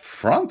and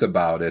upfront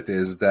about it.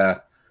 Is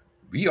that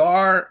we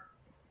are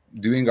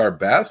doing our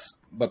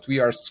best, but we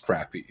are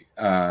scrappy.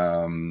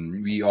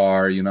 We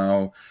are,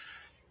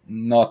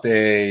 not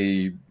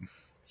a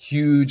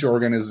huge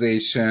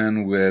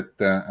organization with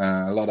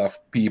a lot of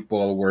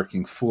people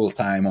working full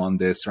time on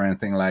this or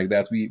anything like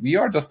that. We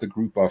are just a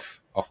group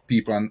of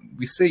people, and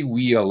we say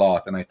we a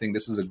lot. And I think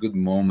this is a good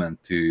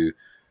moment to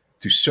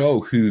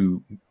show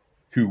who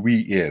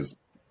we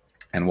is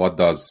and what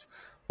does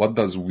we.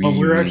 Well,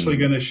 we're actually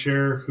going to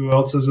share who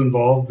else is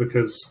involved,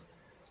 because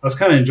I was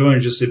kind of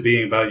enjoying just it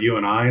being about you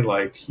and I,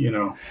 right.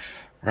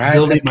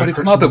 But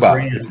it's not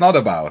about you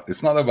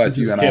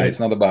and I. It's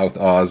not about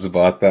us.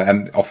 But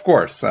and of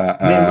course, man,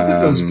 look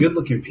at those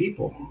good-looking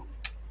people.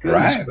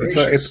 Goodness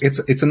right.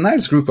 It's a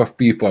nice group of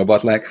people.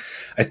 But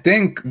I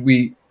think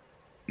we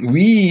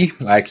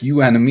like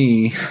you and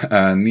me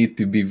need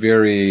to be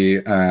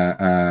very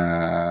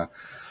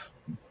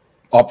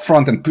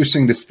upfront and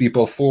pushing these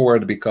people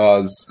forward,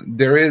 because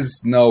there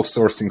is no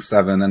Sourcing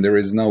 7 and there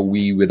is no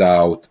we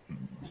without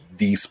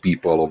these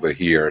people over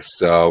here.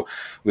 So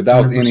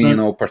without 100%.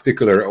 Any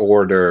particular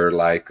order,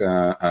 like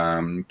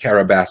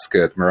Cara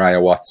Basket, Mariah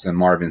Watson,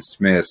 Marvin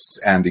Smith,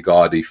 Andy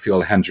Gotti,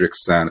 Phil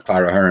Hendrickson,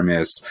 Clara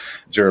Hermes,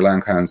 Jer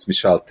Langhans,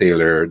 Michelle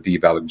Taylor,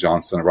 Dave Alec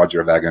Johnson,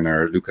 Roger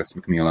Wagner, Lucas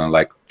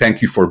McMillan,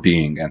 thank you for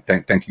being, and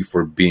thank you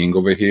for being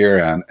over here,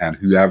 and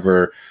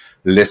whoever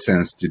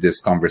listens to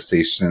these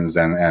conversations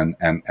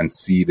and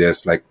see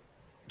this,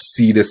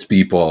 see these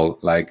people,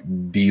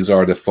 these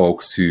are the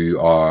folks who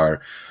are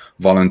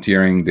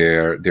volunteering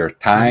their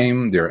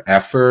time, their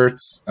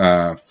efforts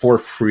for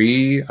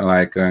free.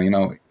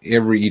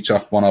 Each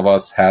of one of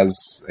us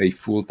has a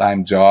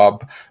full-time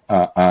job.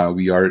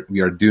 We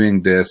are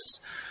doing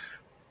this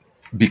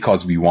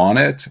because we want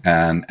it,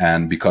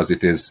 and because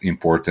it is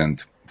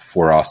important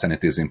for us, and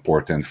it is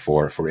important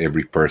for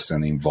every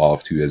person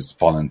involved who is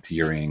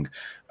volunteering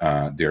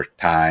their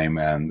time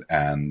and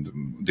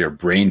their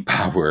brain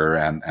power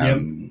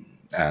and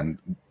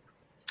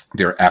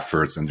their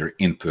efforts and their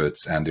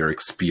inputs and their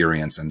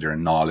experience and their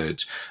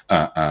knowledge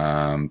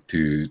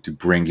to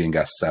bringing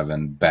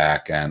S7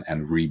 back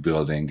and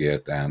rebuilding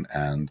it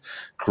and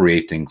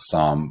creating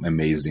some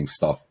amazing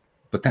stuff,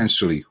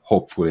 potentially,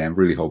 hopefully, I'm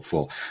really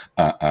hopeful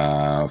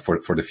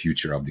for the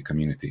future of the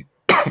community.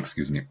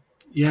 Excuse me.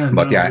 Yeah,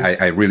 but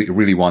I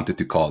really wanted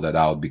to call that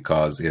out,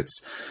 because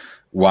it's,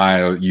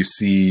 while you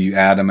see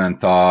Adam and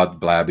Todd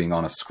blabbing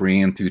on a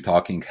screen, two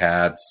talking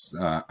heads,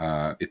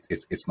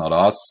 it's not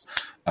us.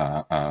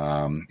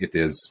 It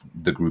is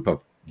the group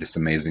of this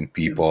amazing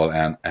people,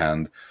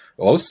 and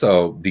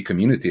also the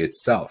community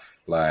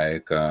itself.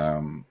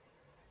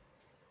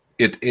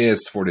 It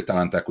is for the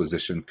talent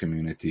acquisition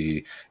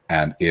community,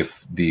 and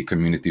if the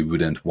community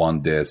wouldn't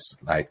want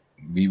this,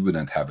 we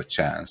wouldn't have a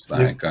chance.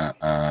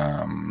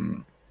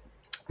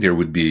 There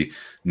would be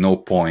no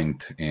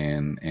point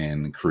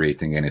in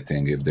creating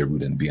anything if there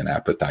wouldn't be an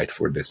appetite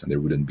for this and there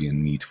wouldn't be a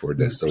need for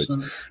this. 100%. So it's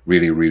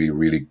really, really,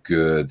 really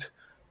good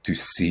to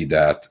see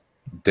that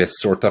this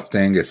sort of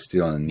thing is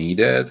still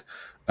needed.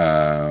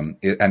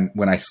 And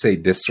when I say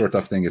this sort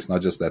of thing, it's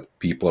not just that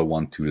people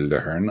want to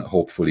learn.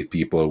 Hopefully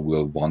people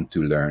will want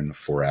to learn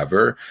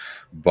forever.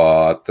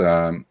 But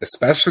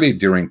especially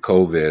during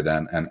COVID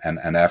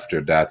and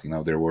after that,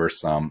 there were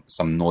some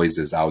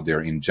noises out there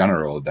in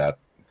general that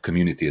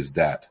community is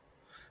dead.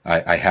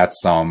 I had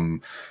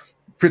some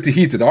pretty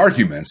heated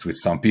arguments with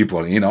some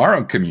people in our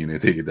own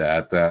community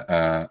that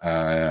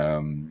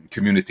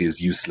community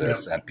is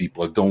useless and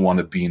people don't want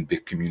to be in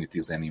big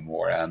communities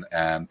anymore.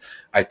 And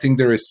I think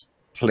there is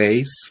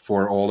place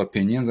for all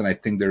opinions, and I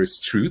think there is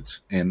truth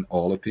in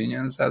all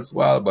opinions as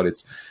well. But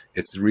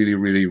it's really,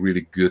 really,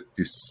 really good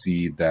to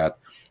see that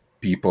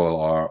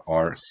people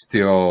are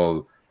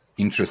still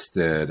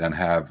interested and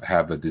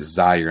have a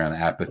desire and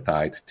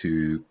appetite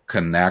to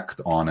connect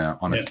on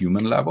a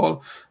human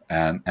level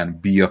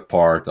and be a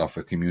part of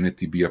a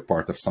community, be a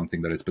part of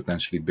something that is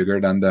potentially bigger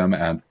than them,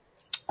 and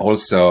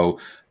also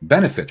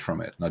benefit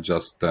from it, not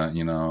just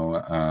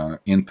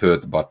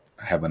input, but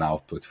have an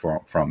output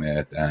from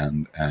it,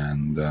 and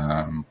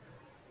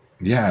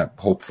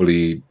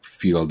hopefully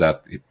feel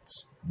that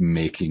it's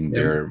making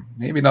their,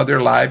 maybe not their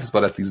lives,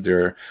 but at least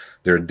their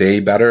day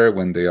better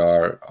when they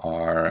are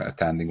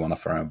attending one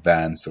of our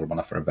events or one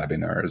of our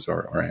webinars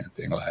or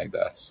anything like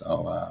that.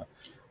 So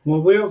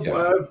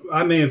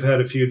I may have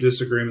had a few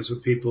disagreements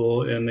with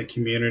people in the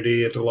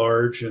community at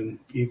large, and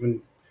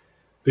even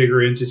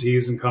bigger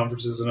entities and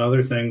conferences and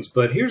other things.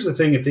 But here's the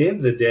thing: at the end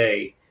of the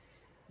day,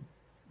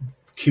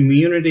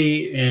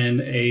 community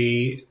and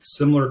a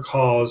similar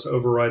cause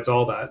overrides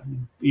all that.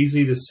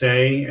 Easy to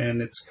say,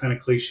 and it's kind of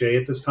cliche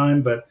at this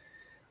time, but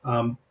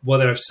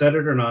whether I've said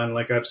it or not, and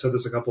like I've said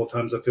this a couple of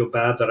times, I feel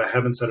bad that I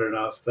haven't said it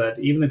enough, that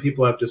even the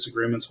people I have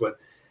disagreements with,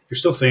 you're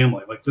still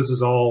family. Like, this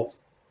is all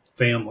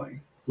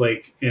family.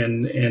 Like,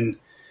 and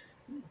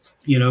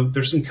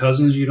there's some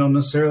cousins you don't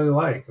necessarily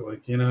like.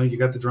 Like, you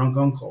got the drunk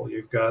uncle,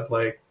 you've got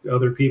like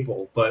other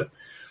people, but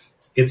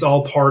it's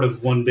all part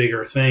of one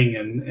bigger thing.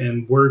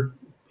 And we're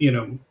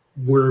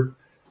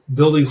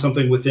building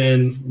something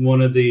within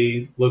one of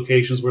the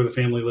locations where the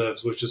family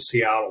lives, which is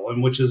Seattle,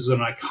 and which is an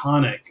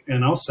iconic,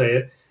 and I'll say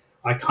it,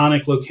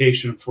 iconic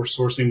location for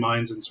sourcing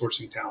minds and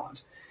sourcing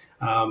talent.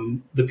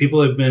 The people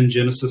that have been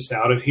genesised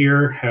out of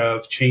here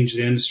have changed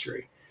the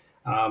industry.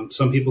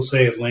 Some people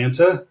say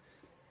Atlanta,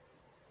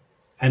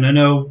 and I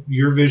know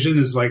your vision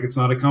is like, it's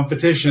not a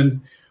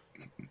competition.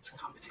 It's a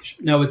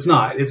competition. No, it's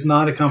not. It's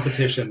not a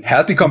competition.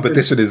 Healthy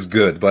competition is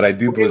good, but I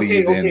do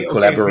believe in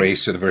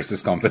collaboration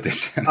versus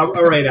competition. All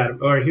right, Adam.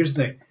 All right, here's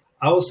the thing.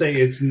 I will say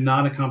it's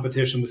not a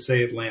competition with,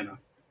 say, Atlanta,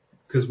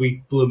 because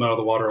we blew them out of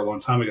the water a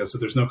long time ago, so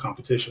there's no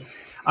competition.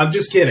 I'm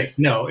just kidding.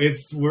 No,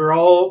 we're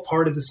all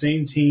part of the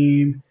same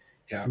team.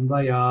 Yeah.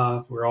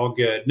 We're all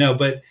good. No,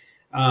 but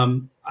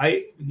getting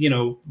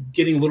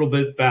a little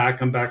bit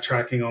back, I'm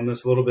backtracking on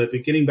this a little bit,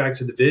 but getting back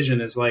to the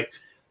vision is like,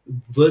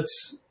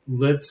 let's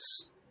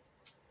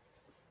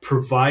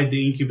provide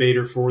the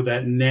incubator for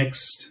that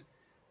next.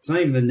 It's not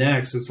even the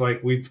next. It's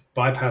like we've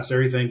bypassed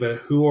everything, but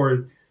who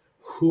are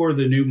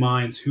the new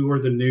minds? Who are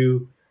the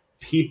new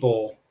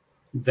people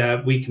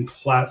that we can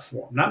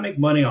platform, not make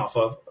money off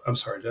of? I'm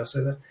sorry, did I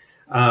say that?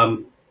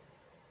 I'm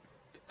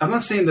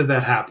not saying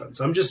that happens.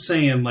 I'm just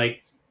saying,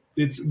 like,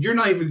 you're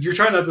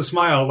trying not to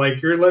smile.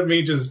 Like, you're letting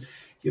me just,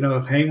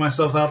 hang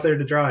myself out there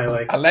to dry.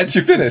 Like, I'll let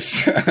you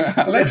finish.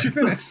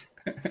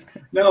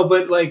 No,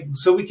 but like,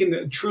 so we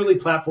can truly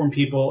platform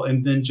people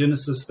and then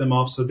genesis them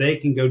off so they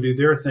can go do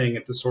their thing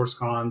at the source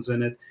cons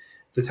and at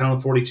the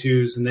Talent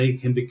 42s, and they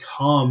can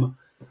become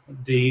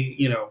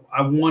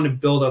I want to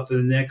build up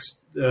the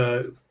next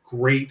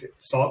great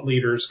thought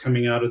leaders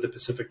coming out of the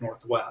Pacific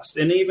Northwest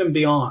and even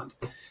beyond,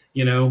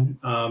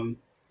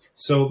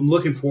 so I'm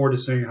looking forward to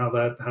seeing how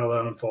that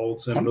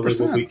unfolds and 100%.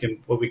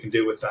 Really what we can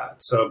do with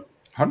that. So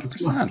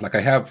 100%. Like I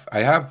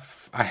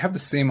have the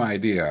same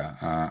idea,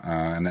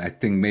 and I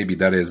think maybe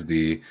that is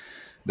the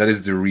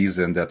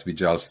reason that we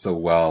gel so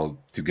well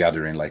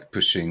together in like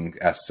pushing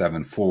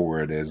S7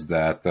 forward, is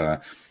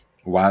that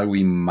while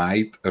we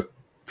might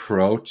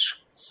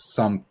approach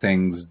some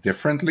things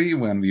differently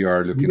when we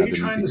are looking at the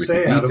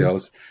nitty-gritty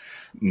details.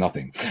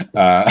 Nothing.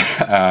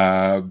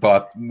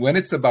 But when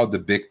it's about the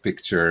big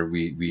picture,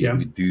 we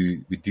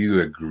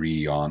do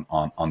agree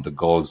on the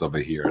goals over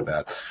here.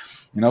 That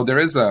there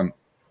is I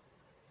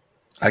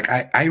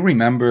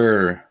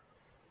remember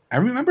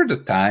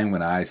the time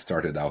when I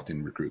started out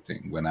in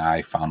recruiting, when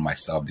I found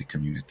myself the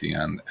community,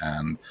 and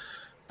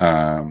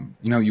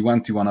you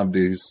went to one of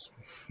these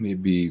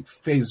maybe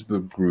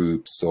Facebook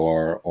groups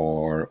or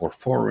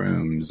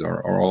forums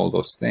or all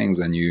those things,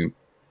 and you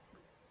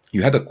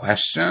had a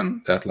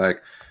question that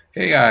like,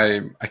 hey,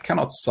 I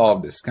cannot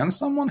solve this. Can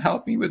someone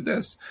help me with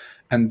this?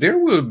 And there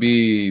will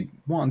be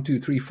 1,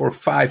 2, 3, 4,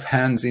 5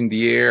 hands in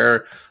the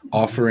air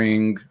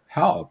offering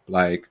help.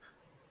 Like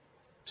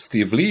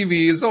Steve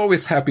Levy is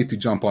always happy to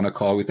jump on a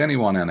call with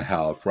anyone and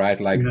help, right?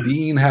 Like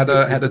Dean had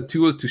a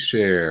tool to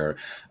share.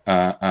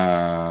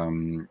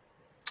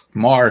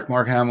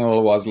 Mark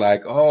Hamill was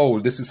like, oh,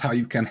 this is how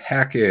you can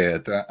hack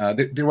it.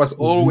 There was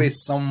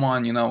always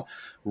someone,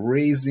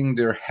 raising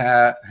their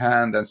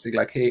hand and saying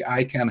like, hey,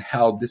 I can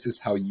help. This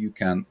is how you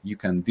can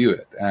do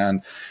it.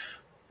 And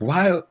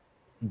while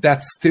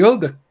that's still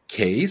the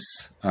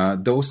case,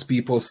 those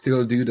people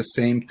still do the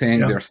same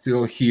thing. They're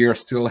still here,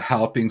 still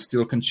helping,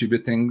 still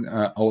contributing,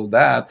 all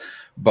that.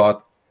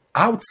 But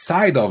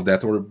outside of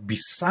that, or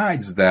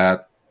besides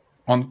that,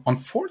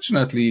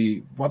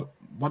 unfortunately, what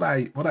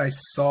I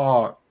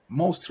saw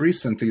most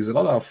recently is a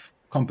lot of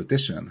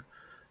competition.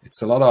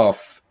 It's a lot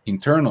of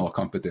internal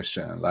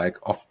competition. Like,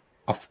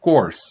 of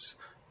course,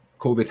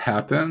 COVID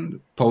happened,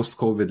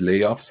 post-COVID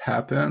layoffs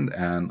happened,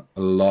 and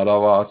a lot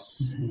of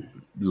us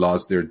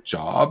lost their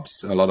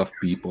jobs. A lot of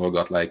people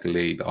got like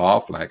laid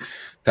off. Like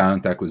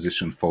talent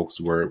acquisition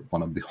folks were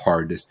one of the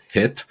hardest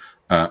hit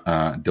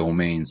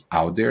domains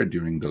out there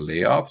during the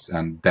layoffs,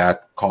 and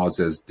that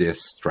causes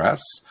this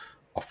stress,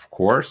 of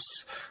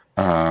course.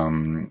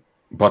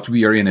 But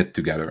we are in it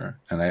together,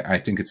 and I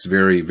think it's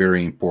very,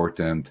 very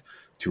important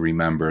to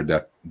remember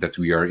that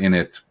we are in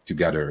it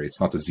together. It's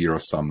not a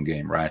zero-sum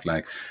game, right?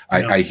 Like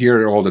I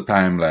hear all the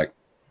time, like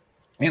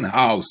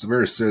in-house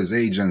versus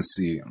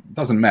agency, it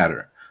doesn't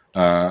matter.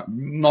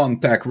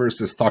 Non-tech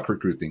versus stock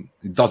recruiting,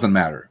 it doesn't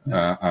matter.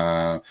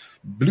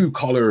 Blue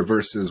collar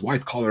versus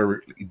white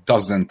collar, it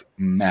doesn't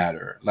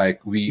matter.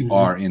 Like we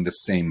are in the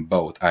same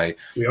boat. I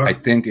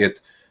think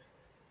it,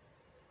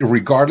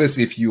 regardless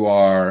if you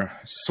are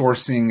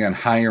sourcing and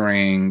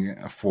hiring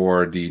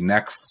for the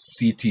next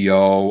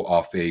CTO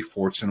of a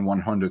Fortune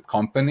 100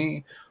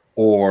 company,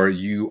 or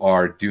you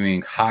are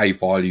doing high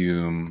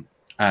volume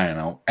I don't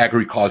know,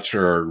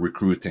 agriculture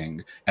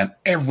recruiting and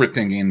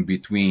everything in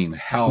between,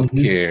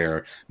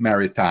 healthcare,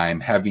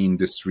 maritime, heavy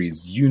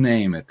industries, you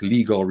name it,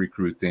 legal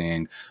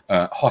recruiting,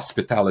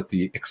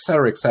 hospitality, et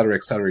cetera, et cetera,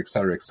 et cetera, et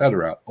cetera, et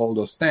cetera. All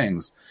those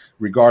things,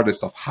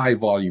 regardless of high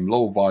volume,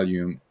 low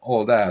volume,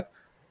 all that,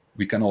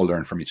 we can all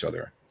learn from each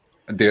other.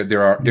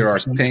 There are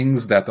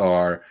things that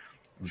are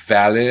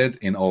valid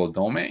in all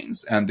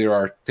domains, and there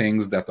are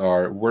things that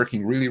are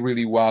working really,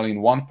 really well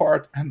in one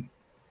part, and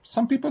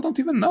some people don't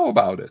even know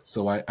about it.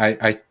 So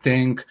I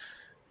think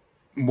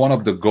one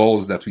of the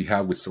goals that we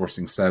have with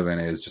Sourcing 7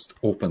 is just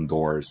open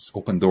doors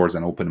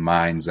and open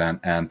minds,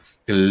 and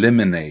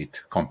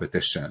eliminate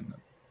competition,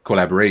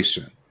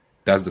 collaboration.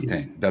 That's the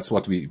thing. That's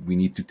what we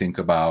need to think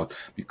about,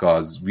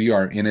 because we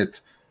are in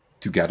it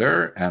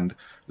together. And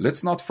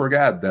let's not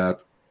forget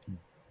that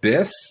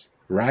this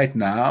right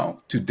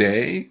now,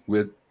 today,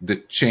 with the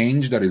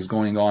change that is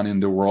going on in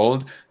the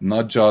world,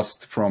 not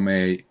just from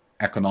a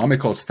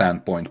economical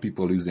standpoint,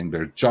 people losing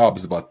their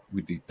jobs, but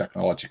with the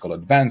technological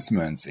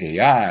advancements,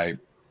 AI,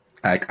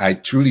 I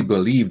truly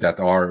believe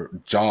that our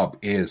job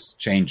is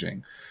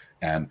changing,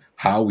 and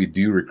how we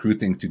do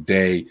recruiting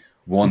today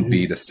won't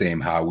be the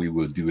same how we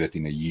will do it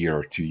in a year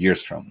or 2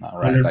 years from now,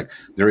 right? 100%. Like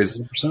there is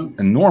 100%.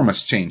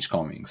 Enormous change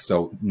coming.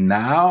 So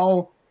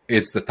now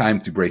it's the time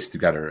to brace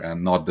together,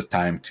 and not the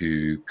time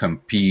to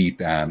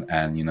compete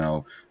and you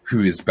know,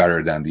 who is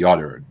better than the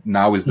other.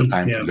 Now is the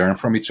time to learn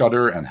from each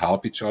other and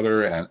help each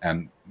other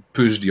and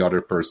push the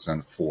other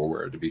person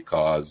forward,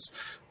 because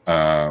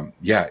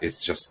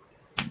it's just,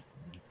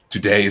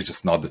 today is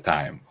just not the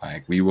time.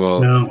 Like we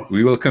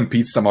will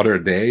compete some other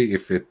day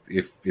if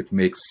it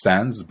makes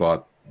sense,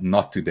 but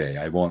not today.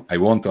 I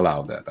won't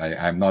allow that.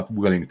 I'm not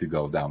willing to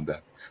go down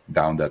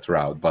that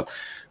route. But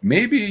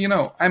maybe, you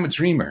know, I'm a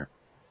dreamer.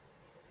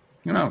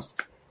 Who knows?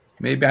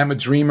 Maybe I'm a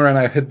dreamer and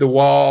I hit the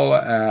wall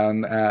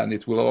and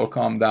it will all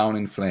come down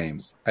in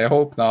flames. I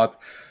hope not,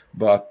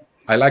 but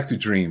I like to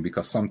dream,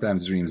 because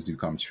sometimes dreams do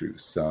come true.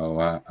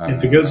 So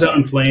if it goes down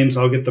in flames,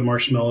 I'll get the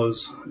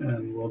marshmallows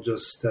and we'll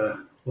just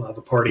we'll have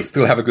a party. We'll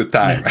still have a good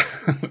time.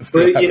 Yeah.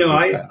 But you know,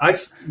 I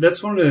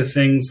that's one of the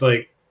things,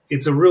 like,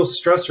 it's a real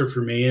stressor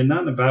for me, and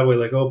not in a bad way,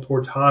 like, oh,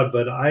 poor Todd,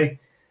 but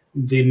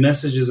the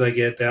messages I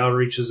get, the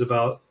outreaches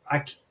about,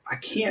 I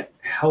can't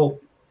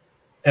help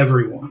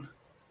everyone.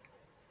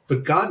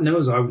 But God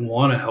knows I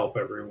want to help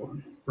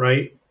everyone,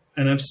 right?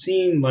 And I've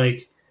seen,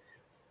 like,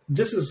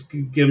 this is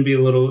going to be a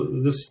little,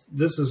 this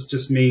is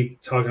just me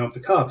talking off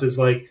the cuff, is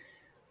like,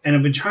 and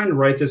I've been trying to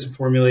write this and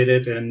formulate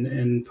it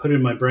and put it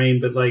in my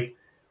brain, but like,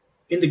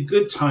 in the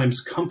good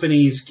times,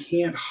 companies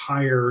can't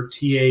hire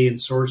TA and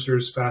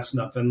sourcers fast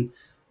enough and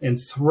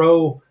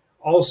throw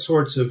all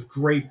sorts of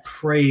great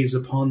praise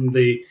upon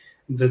the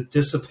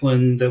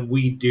discipline that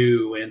we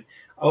do, and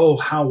oh,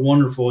 how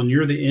wonderful, and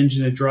you're the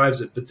engine that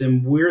drives it. But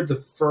then we're the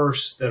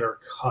first that are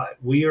cut.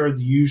 We are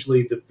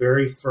usually the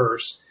very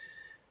first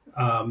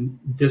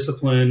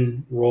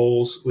discipline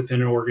roles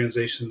within an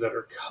organization that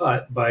are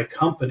cut by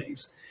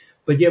companies.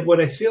 But yet what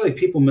I feel like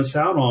people miss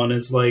out on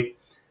is, like,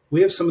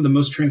 we have some of the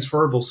most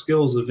transferable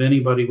skills of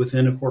anybody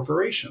within a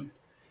corporation,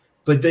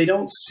 but they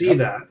don't see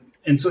that.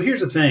 And so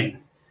here's the thing.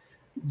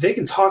 They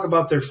can talk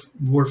about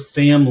we're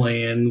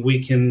family, and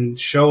we can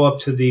show up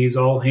to these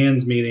all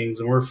hands meetings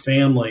and we're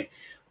family.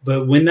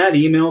 But when that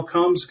email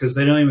comes, because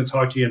they don't even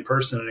talk to you in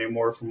person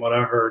anymore, from what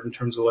I heard, in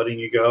terms of letting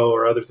you go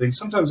or other things,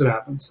 sometimes it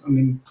happens. I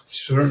mean,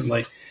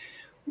 certainly.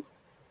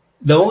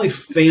 The only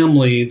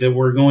family that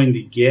we're going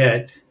to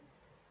get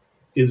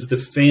is the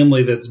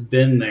family that's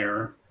been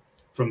there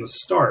from the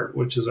start,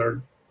 which is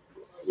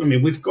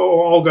we've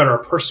all got our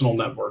personal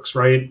networks,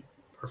 right?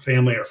 Our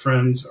family, our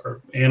friends, our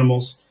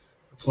animals,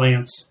 our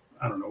plants.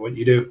 I don't know what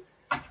you do.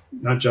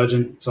 Not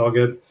judging. It's all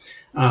good.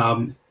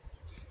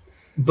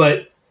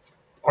 But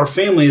our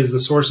family is the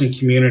sourcing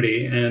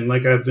community. And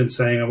like I've been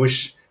saying, I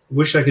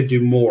wish I could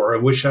do more. I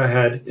wish I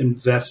had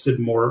invested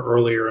more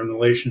earlier in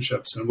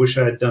relationships, and wish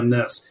I had done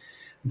this.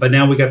 But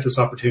now we got this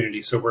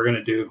opportunity, so we're going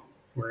to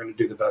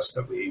do the best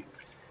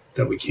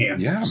that we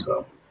can. Yeah.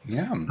 So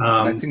and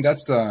I think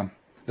that's a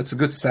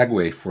good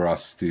segue for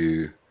us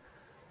to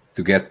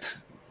get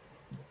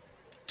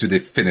to the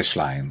finish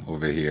line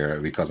over here,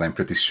 because I'm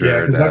pretty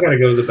sure because I got to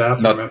go to the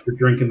bathroom after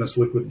drinking this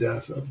liquid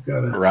death. I've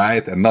got to.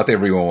 Right, and not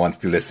everyone wants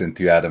to listen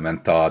to Adam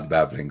and Todd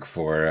babbling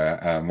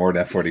for more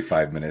than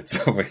 45 minutes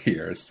over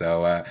here.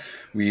 So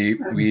we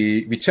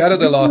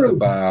chatted a lot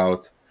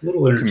about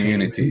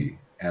community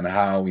and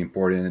how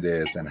important it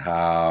is, and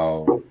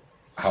how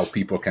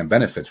people can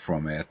benefit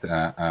from it.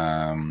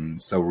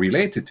 So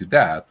related to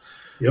that,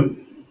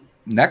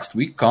 next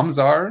week comes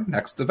our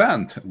next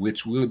event,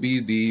 which will be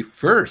the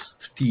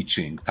first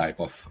teaching type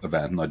of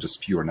event, not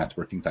just pure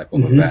networking type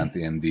of event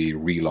in the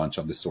relaunch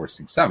of the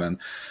Sourcing 7,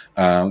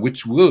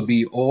 which will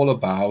be all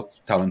about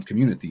talent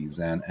communities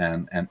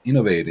and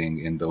innovating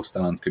in those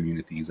talent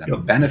communities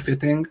and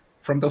benefiting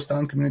from those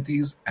talent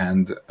communities.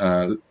 And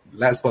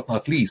last but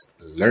not least,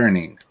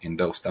 learning in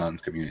those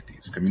talent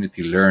communities.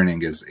 Community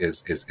learning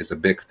is a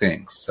big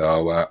thing.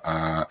 So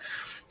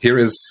here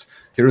is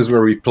here is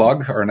where we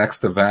plug our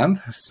next event.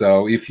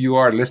 So if you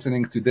are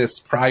listening to this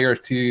prior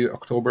to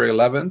October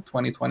 11,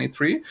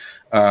 2023,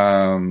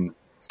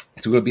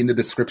 it will be in the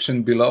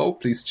description below.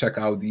 Please check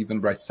out the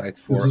Eventbrite site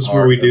for Is this our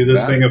where we do event.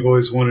 this thing? I've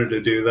always wanted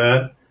to do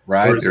that.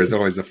 Right, there's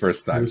always a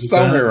first time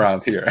somewhere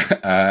around here.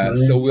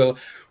 So we'll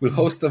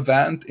host an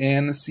event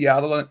in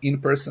Seattle, an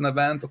in-person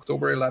event,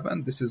 October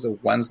 11th. This is a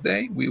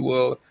Wednesday. We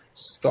will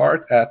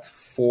start at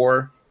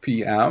 4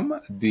 p.m.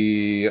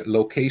 The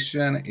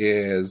location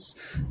is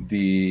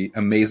the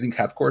amazing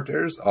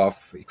headquarters of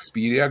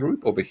Expedia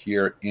Group over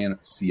here in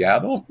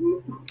Seattle.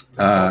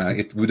 Awesome.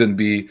 It wouldn't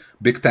be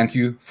big thank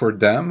you for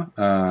them.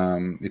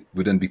 It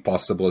wouldn't be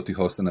possible to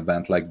host an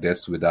event like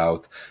this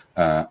without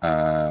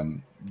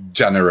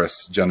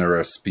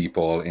generous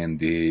people in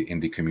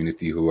the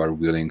community who are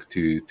willing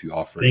to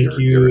offer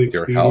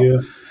their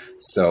help.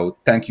 So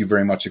thank you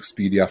very much,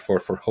 Expedia, for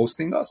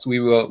hosting us. We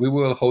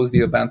will host the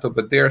event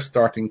over there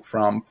starting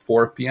from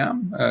 4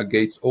 p.m.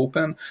 Gates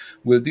open.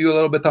 We'll do a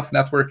little bit of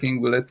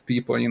networking. We'll let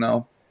people,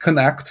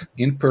 connect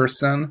in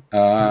person.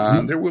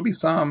 There will be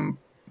some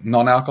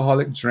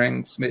non-alcoholic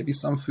drinks, maybe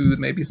some food,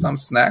 maybe some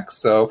snacks.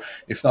 So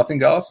if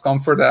nothing else,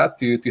 come for that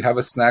to have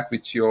a snack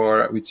with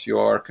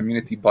your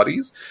community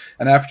buddies.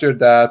 And after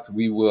that,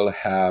 we will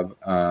have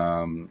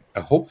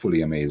a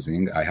hopefully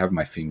amazing, I have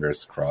my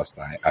fingers crossed,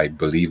 I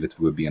believe it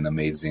will be an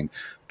amazing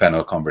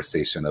panel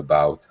conversation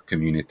about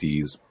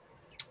communities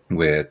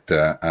with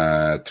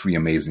 3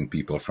 amazing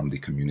people from the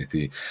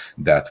community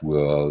that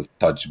will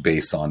touch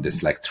base on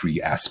this, like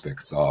 3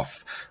 aspects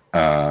of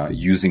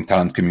using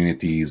talent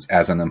communities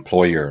as an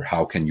employer.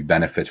 How can you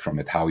benefit from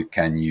it? How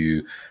can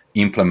you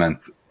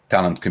implement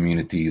talent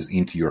communities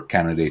into your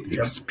candidate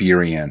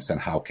experience,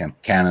 and how can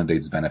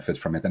candidates benefit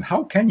from it? And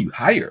how can you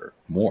hire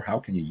more? How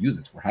can you use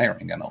it for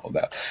hiring and all of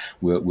that?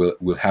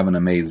 We'll have an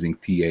amazing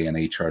TA and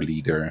HR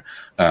leader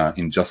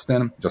in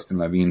Justin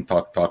Levine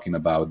talking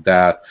about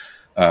that.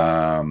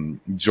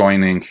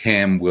 Joining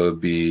him will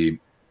be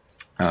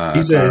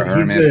he's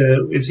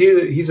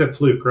a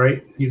Fluke,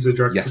 right? He's a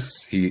director.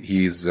 Yes,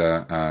 he's.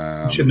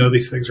 You should know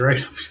these things,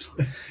 right?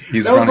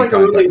 He's running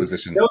talent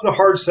acquisition. That was a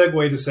hard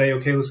segue to say,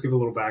 okay, let's give a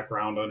little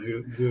background on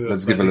who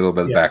let's give a little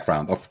bit of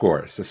background, of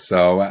course.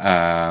 So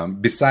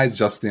besides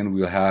Justin,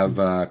 we'll have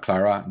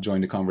Clara join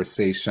the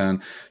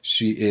conversation.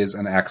 She is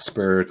an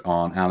expert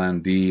on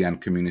L&D and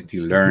community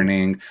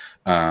learning.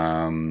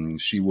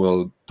 She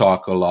will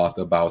talk a lot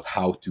about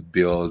how to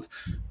build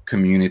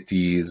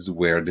communities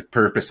where the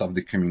purpose of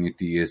the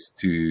community is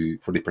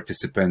for the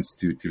participants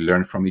to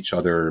learn from each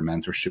other,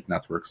 mentorship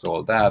networks,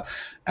 all that.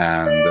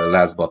 And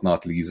last but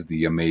not least,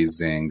 the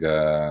amazing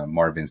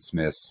Marvin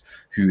Smith,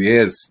 who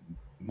is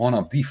one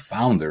of the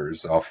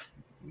founders of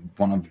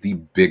one of the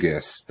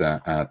biggest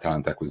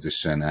talent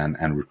acquisition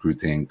and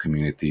recruiting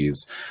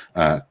communities,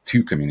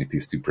 2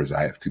 communities to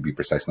be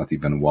precise, not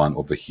even one,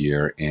 over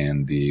here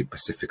in the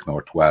Pacific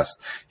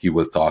Northwest. He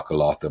will talk a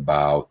lot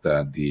about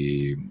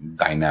the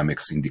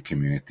dynamics in the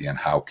community and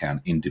how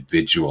can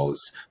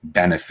individuals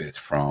benefit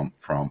from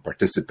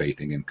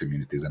participating in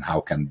communities and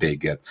how can they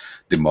get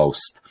the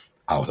most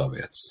out of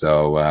it.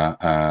 So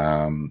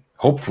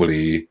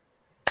hopefully,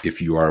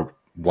 if you are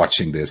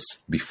watching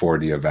this before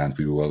the event,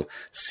 we will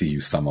see you,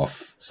 some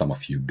of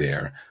you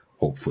there,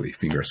 hopefully,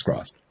 fingers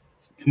crossed.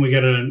 And we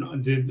got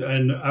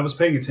and I was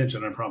paying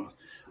attention, I promise.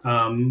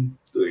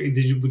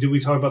 Did we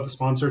talk about the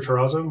sponsor,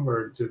 Terrazzo,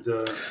 or did?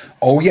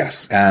 Oh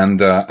yes, and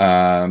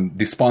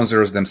the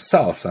sponsors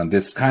themselves, and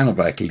this kind of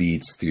like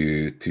leads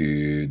to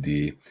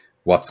the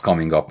what's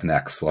coming up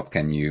next. What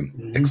can you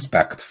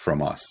expect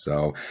from us?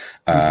 So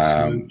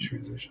smooth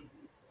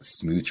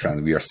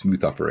transition. We are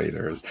smooth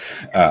operators.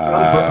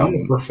 I'm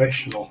a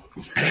professional.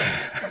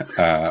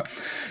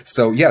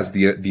 So yes,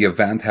 the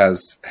event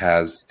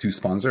has 2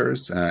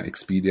 sponsors,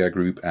 Expedia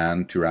Group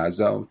and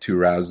Terrazzo.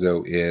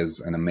 Terrazzo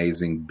is an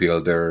amazing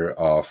builder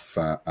of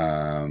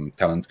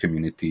talent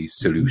community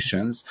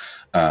solutions.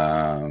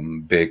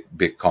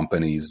 Big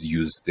companies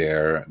use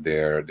their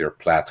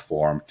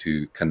platform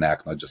to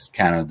connect not just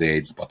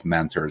candidates but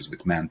mentors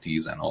with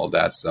mentees and all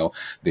that. So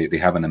they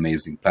have an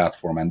amazing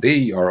platform, and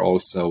they are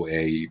also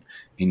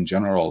in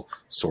general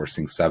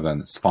Sourcing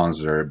 7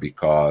 sponsor,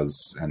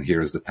 because, and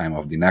here's the time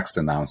of the next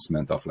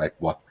announcement of like,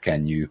 what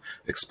can you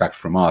expect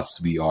from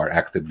us? We are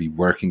actively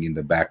working in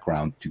the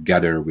background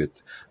together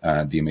with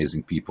the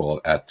amazing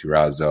people at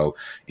Terrazzo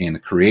in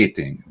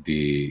creating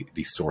the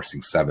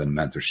Sourcing 7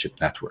 mentorship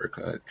network,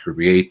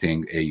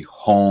 creating a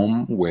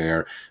home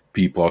where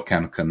people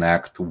can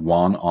connect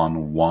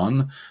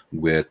one-on-one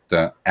with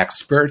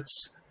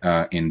experts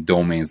in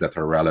domains that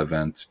are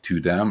relevant to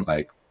them,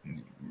 like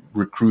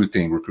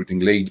recruiting,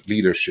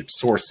 leadership,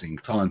 sourcing,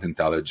 talent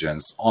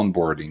intelligence,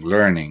 onboarding,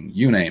 learning,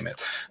 you name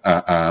it.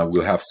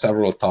 We'll have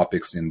several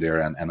topics in there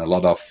and a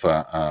lot of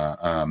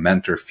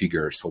mentor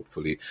figures,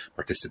 hopefully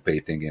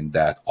participating in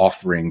that,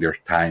 offering their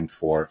time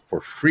for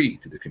free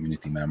to the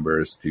community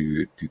members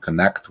to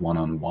connect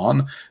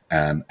one-on-one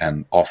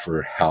and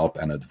offer help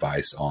and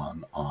advice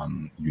on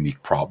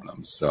unique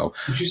problems. So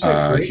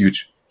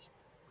huge,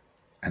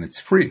 and it's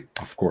free,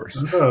 of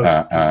course.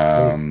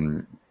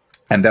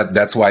 And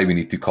that's why we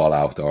need to call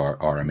out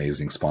our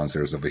amazing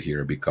sponsors over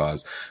here,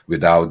 because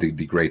without the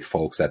great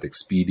folks at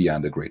Expedia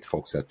and the great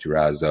folks at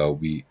Turazo,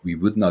 we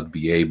would not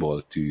be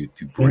able to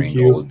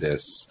bring all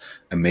this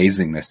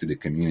amazingness to the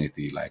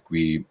community. Like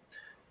we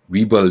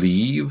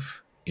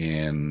believe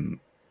in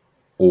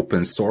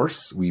open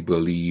source. We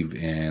believe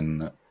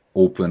in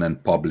open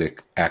and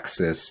public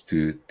access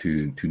to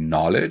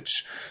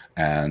knowledge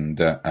and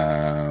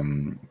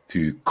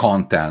to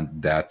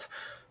content that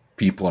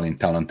people in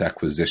talent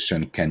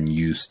acquisition can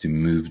use to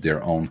move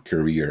their own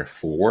career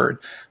forward.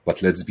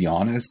 But let's be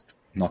honest,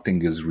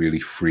 nothing is really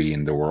free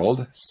in the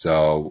world.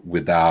 So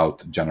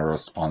without general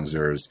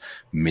sponsors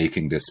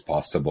making this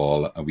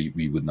possible,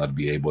 we would not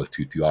be able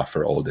to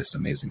offer all this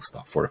amazing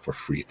stuff for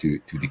free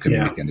to the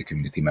community and the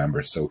community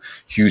members. So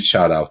huge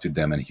shout out to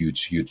them and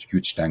huge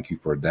thank you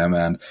for them.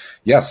 And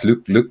yes,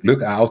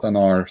 look out on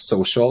our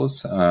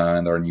socials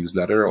and our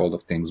newsletter. All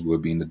of things will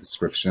be in the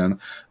description.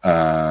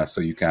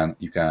 So you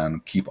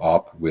can keep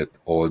up with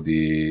all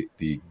the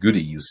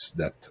goodies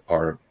that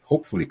are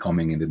hopefully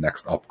coming in the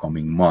next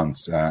upcoming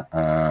months.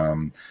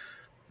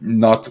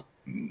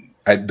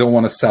 I don't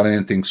want to sell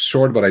anything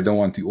short, but I don't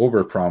want to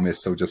overpromise.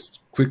 So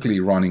just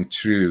quickly running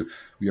through,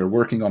 we are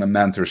working on a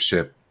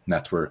mentorship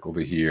network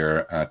over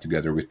here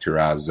together with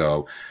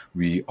Turazo.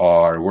 We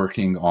are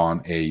working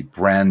on a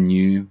brand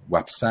new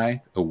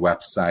website, a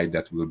website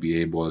that will be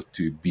able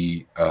to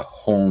be a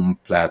home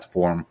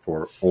platform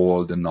for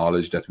all the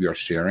knowledge that we are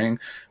sharing.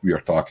 We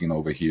are talking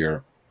over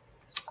here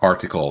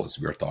articles,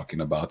 we are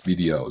talking about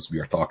videos, we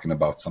are talking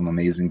about some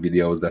amazing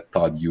videos that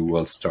Todd, you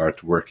will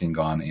start working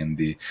on in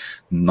the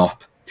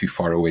not too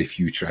far away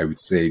future, I would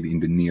say in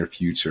the near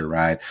future,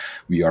 right?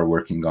 We are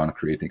working on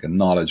creating a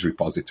knowledge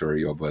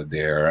repository over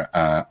there.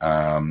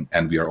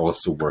 And we are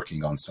also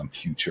working on some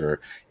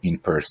future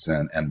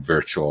in-person and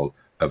virtual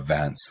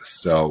events.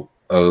 So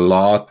a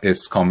lot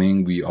is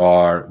coming. We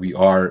are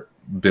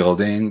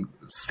building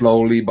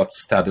slowly but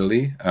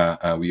steadily.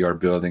 We are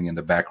building in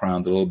the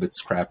background a little bit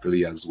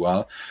scrappily as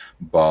well,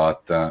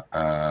 but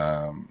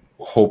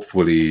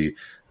hopefully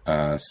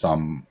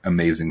some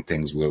amazing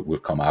things will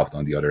come out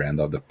on the other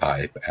end of the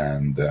pipe,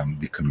 and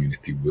the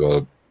community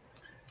will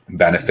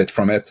benefit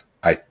from it.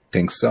 I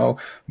think so,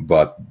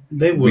 but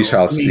we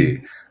shall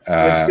see.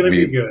 It's going to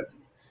be good.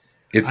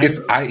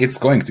 It's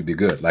going to be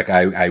good. Like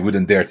I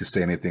wouldn't dare to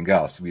say anything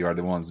else. We are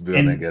the ones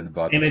building it,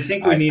 but I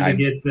think we need to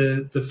get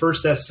the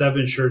first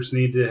S7 shirts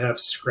need to have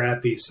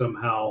Scrappy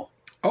somehow.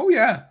 Oh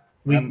yeah,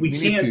 we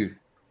can't. You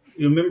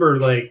remember,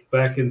 like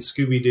back in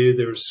Scooby Doo,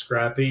 there was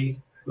Scrappy,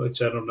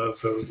 which I don't know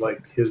if it was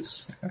like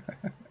his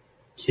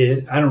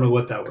kid. I don't know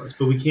what that was,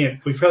 but we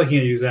probably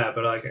can't use that.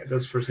 But like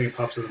that's the first thing that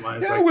pops into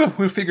mind.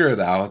 We'll figure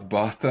it out.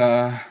 But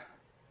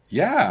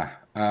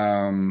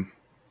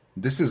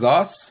this is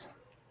us.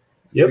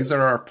 Yep. These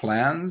are our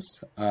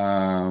plans.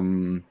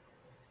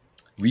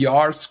 We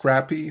are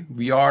scrappy.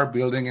 We are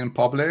building in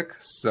public.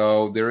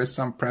 So there is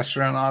some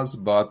pressure on us,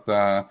 but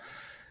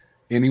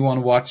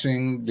anyone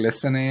watching,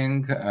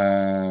 listening,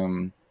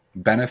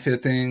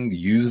 benefiting,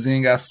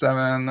 using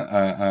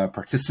S7,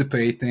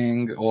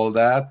 participating, all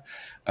that,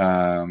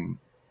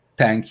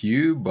 thank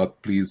you.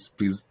 But please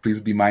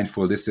be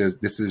mindful. This is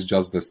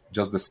just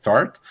the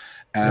start.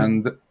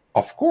 And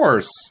of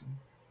course,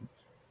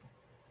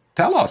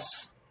 tell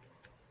us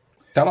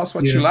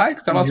what you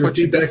like. Tell us what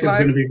you dislike. Feedback is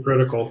going to be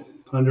critical,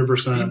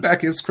 100%.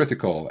 Feedback is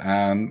critical,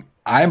 and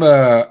I'm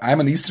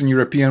an Eastern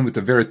European with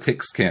a very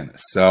thick skin,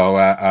 so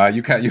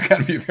you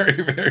can be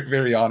very, very,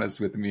 very honest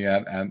with me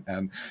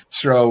and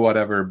throw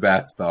whatever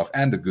bad stuff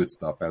and the good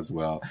stuff as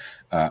well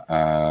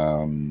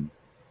to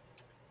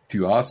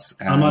us.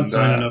 And, I'm not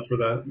signing up for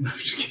that. I'm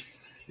just kidding.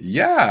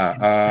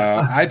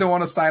 Yeah, I don't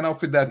want to sign up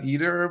with that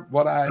either.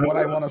 What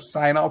I want to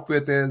sign up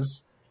with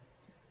is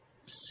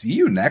see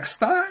you next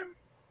time.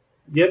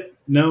 Yep.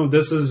 No,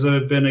 this has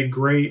been a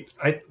great.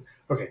 I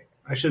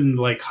shouldn't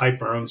like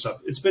hype our own stuff.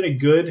 It's been a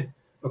good.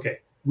 Okay,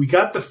 we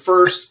got the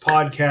first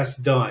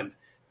podcast done.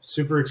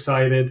 Super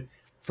excited.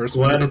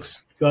 Glad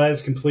it's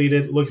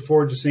completed. Looking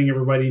forward to seeing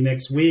everybody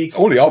next week. It's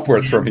only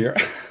upwards from here.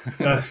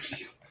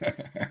 Let's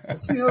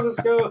see how this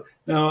goes.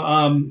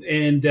 No,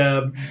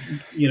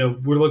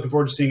 we're looking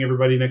forward to seeing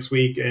everybody next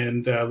week,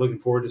 and looking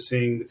forward to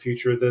seeing the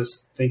future of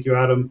this. Thank you,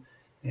 Adam,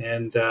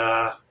 and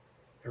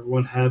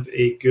everyone have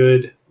a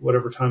good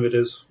whatever time it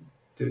is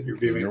that you're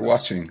viewing. You're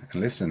watching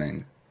and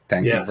listening.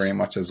 Thank you very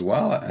much as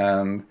well,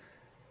 and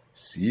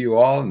see you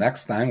all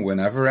next time,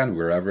 whenever and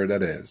wherever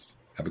that is.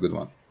 Have a good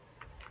one.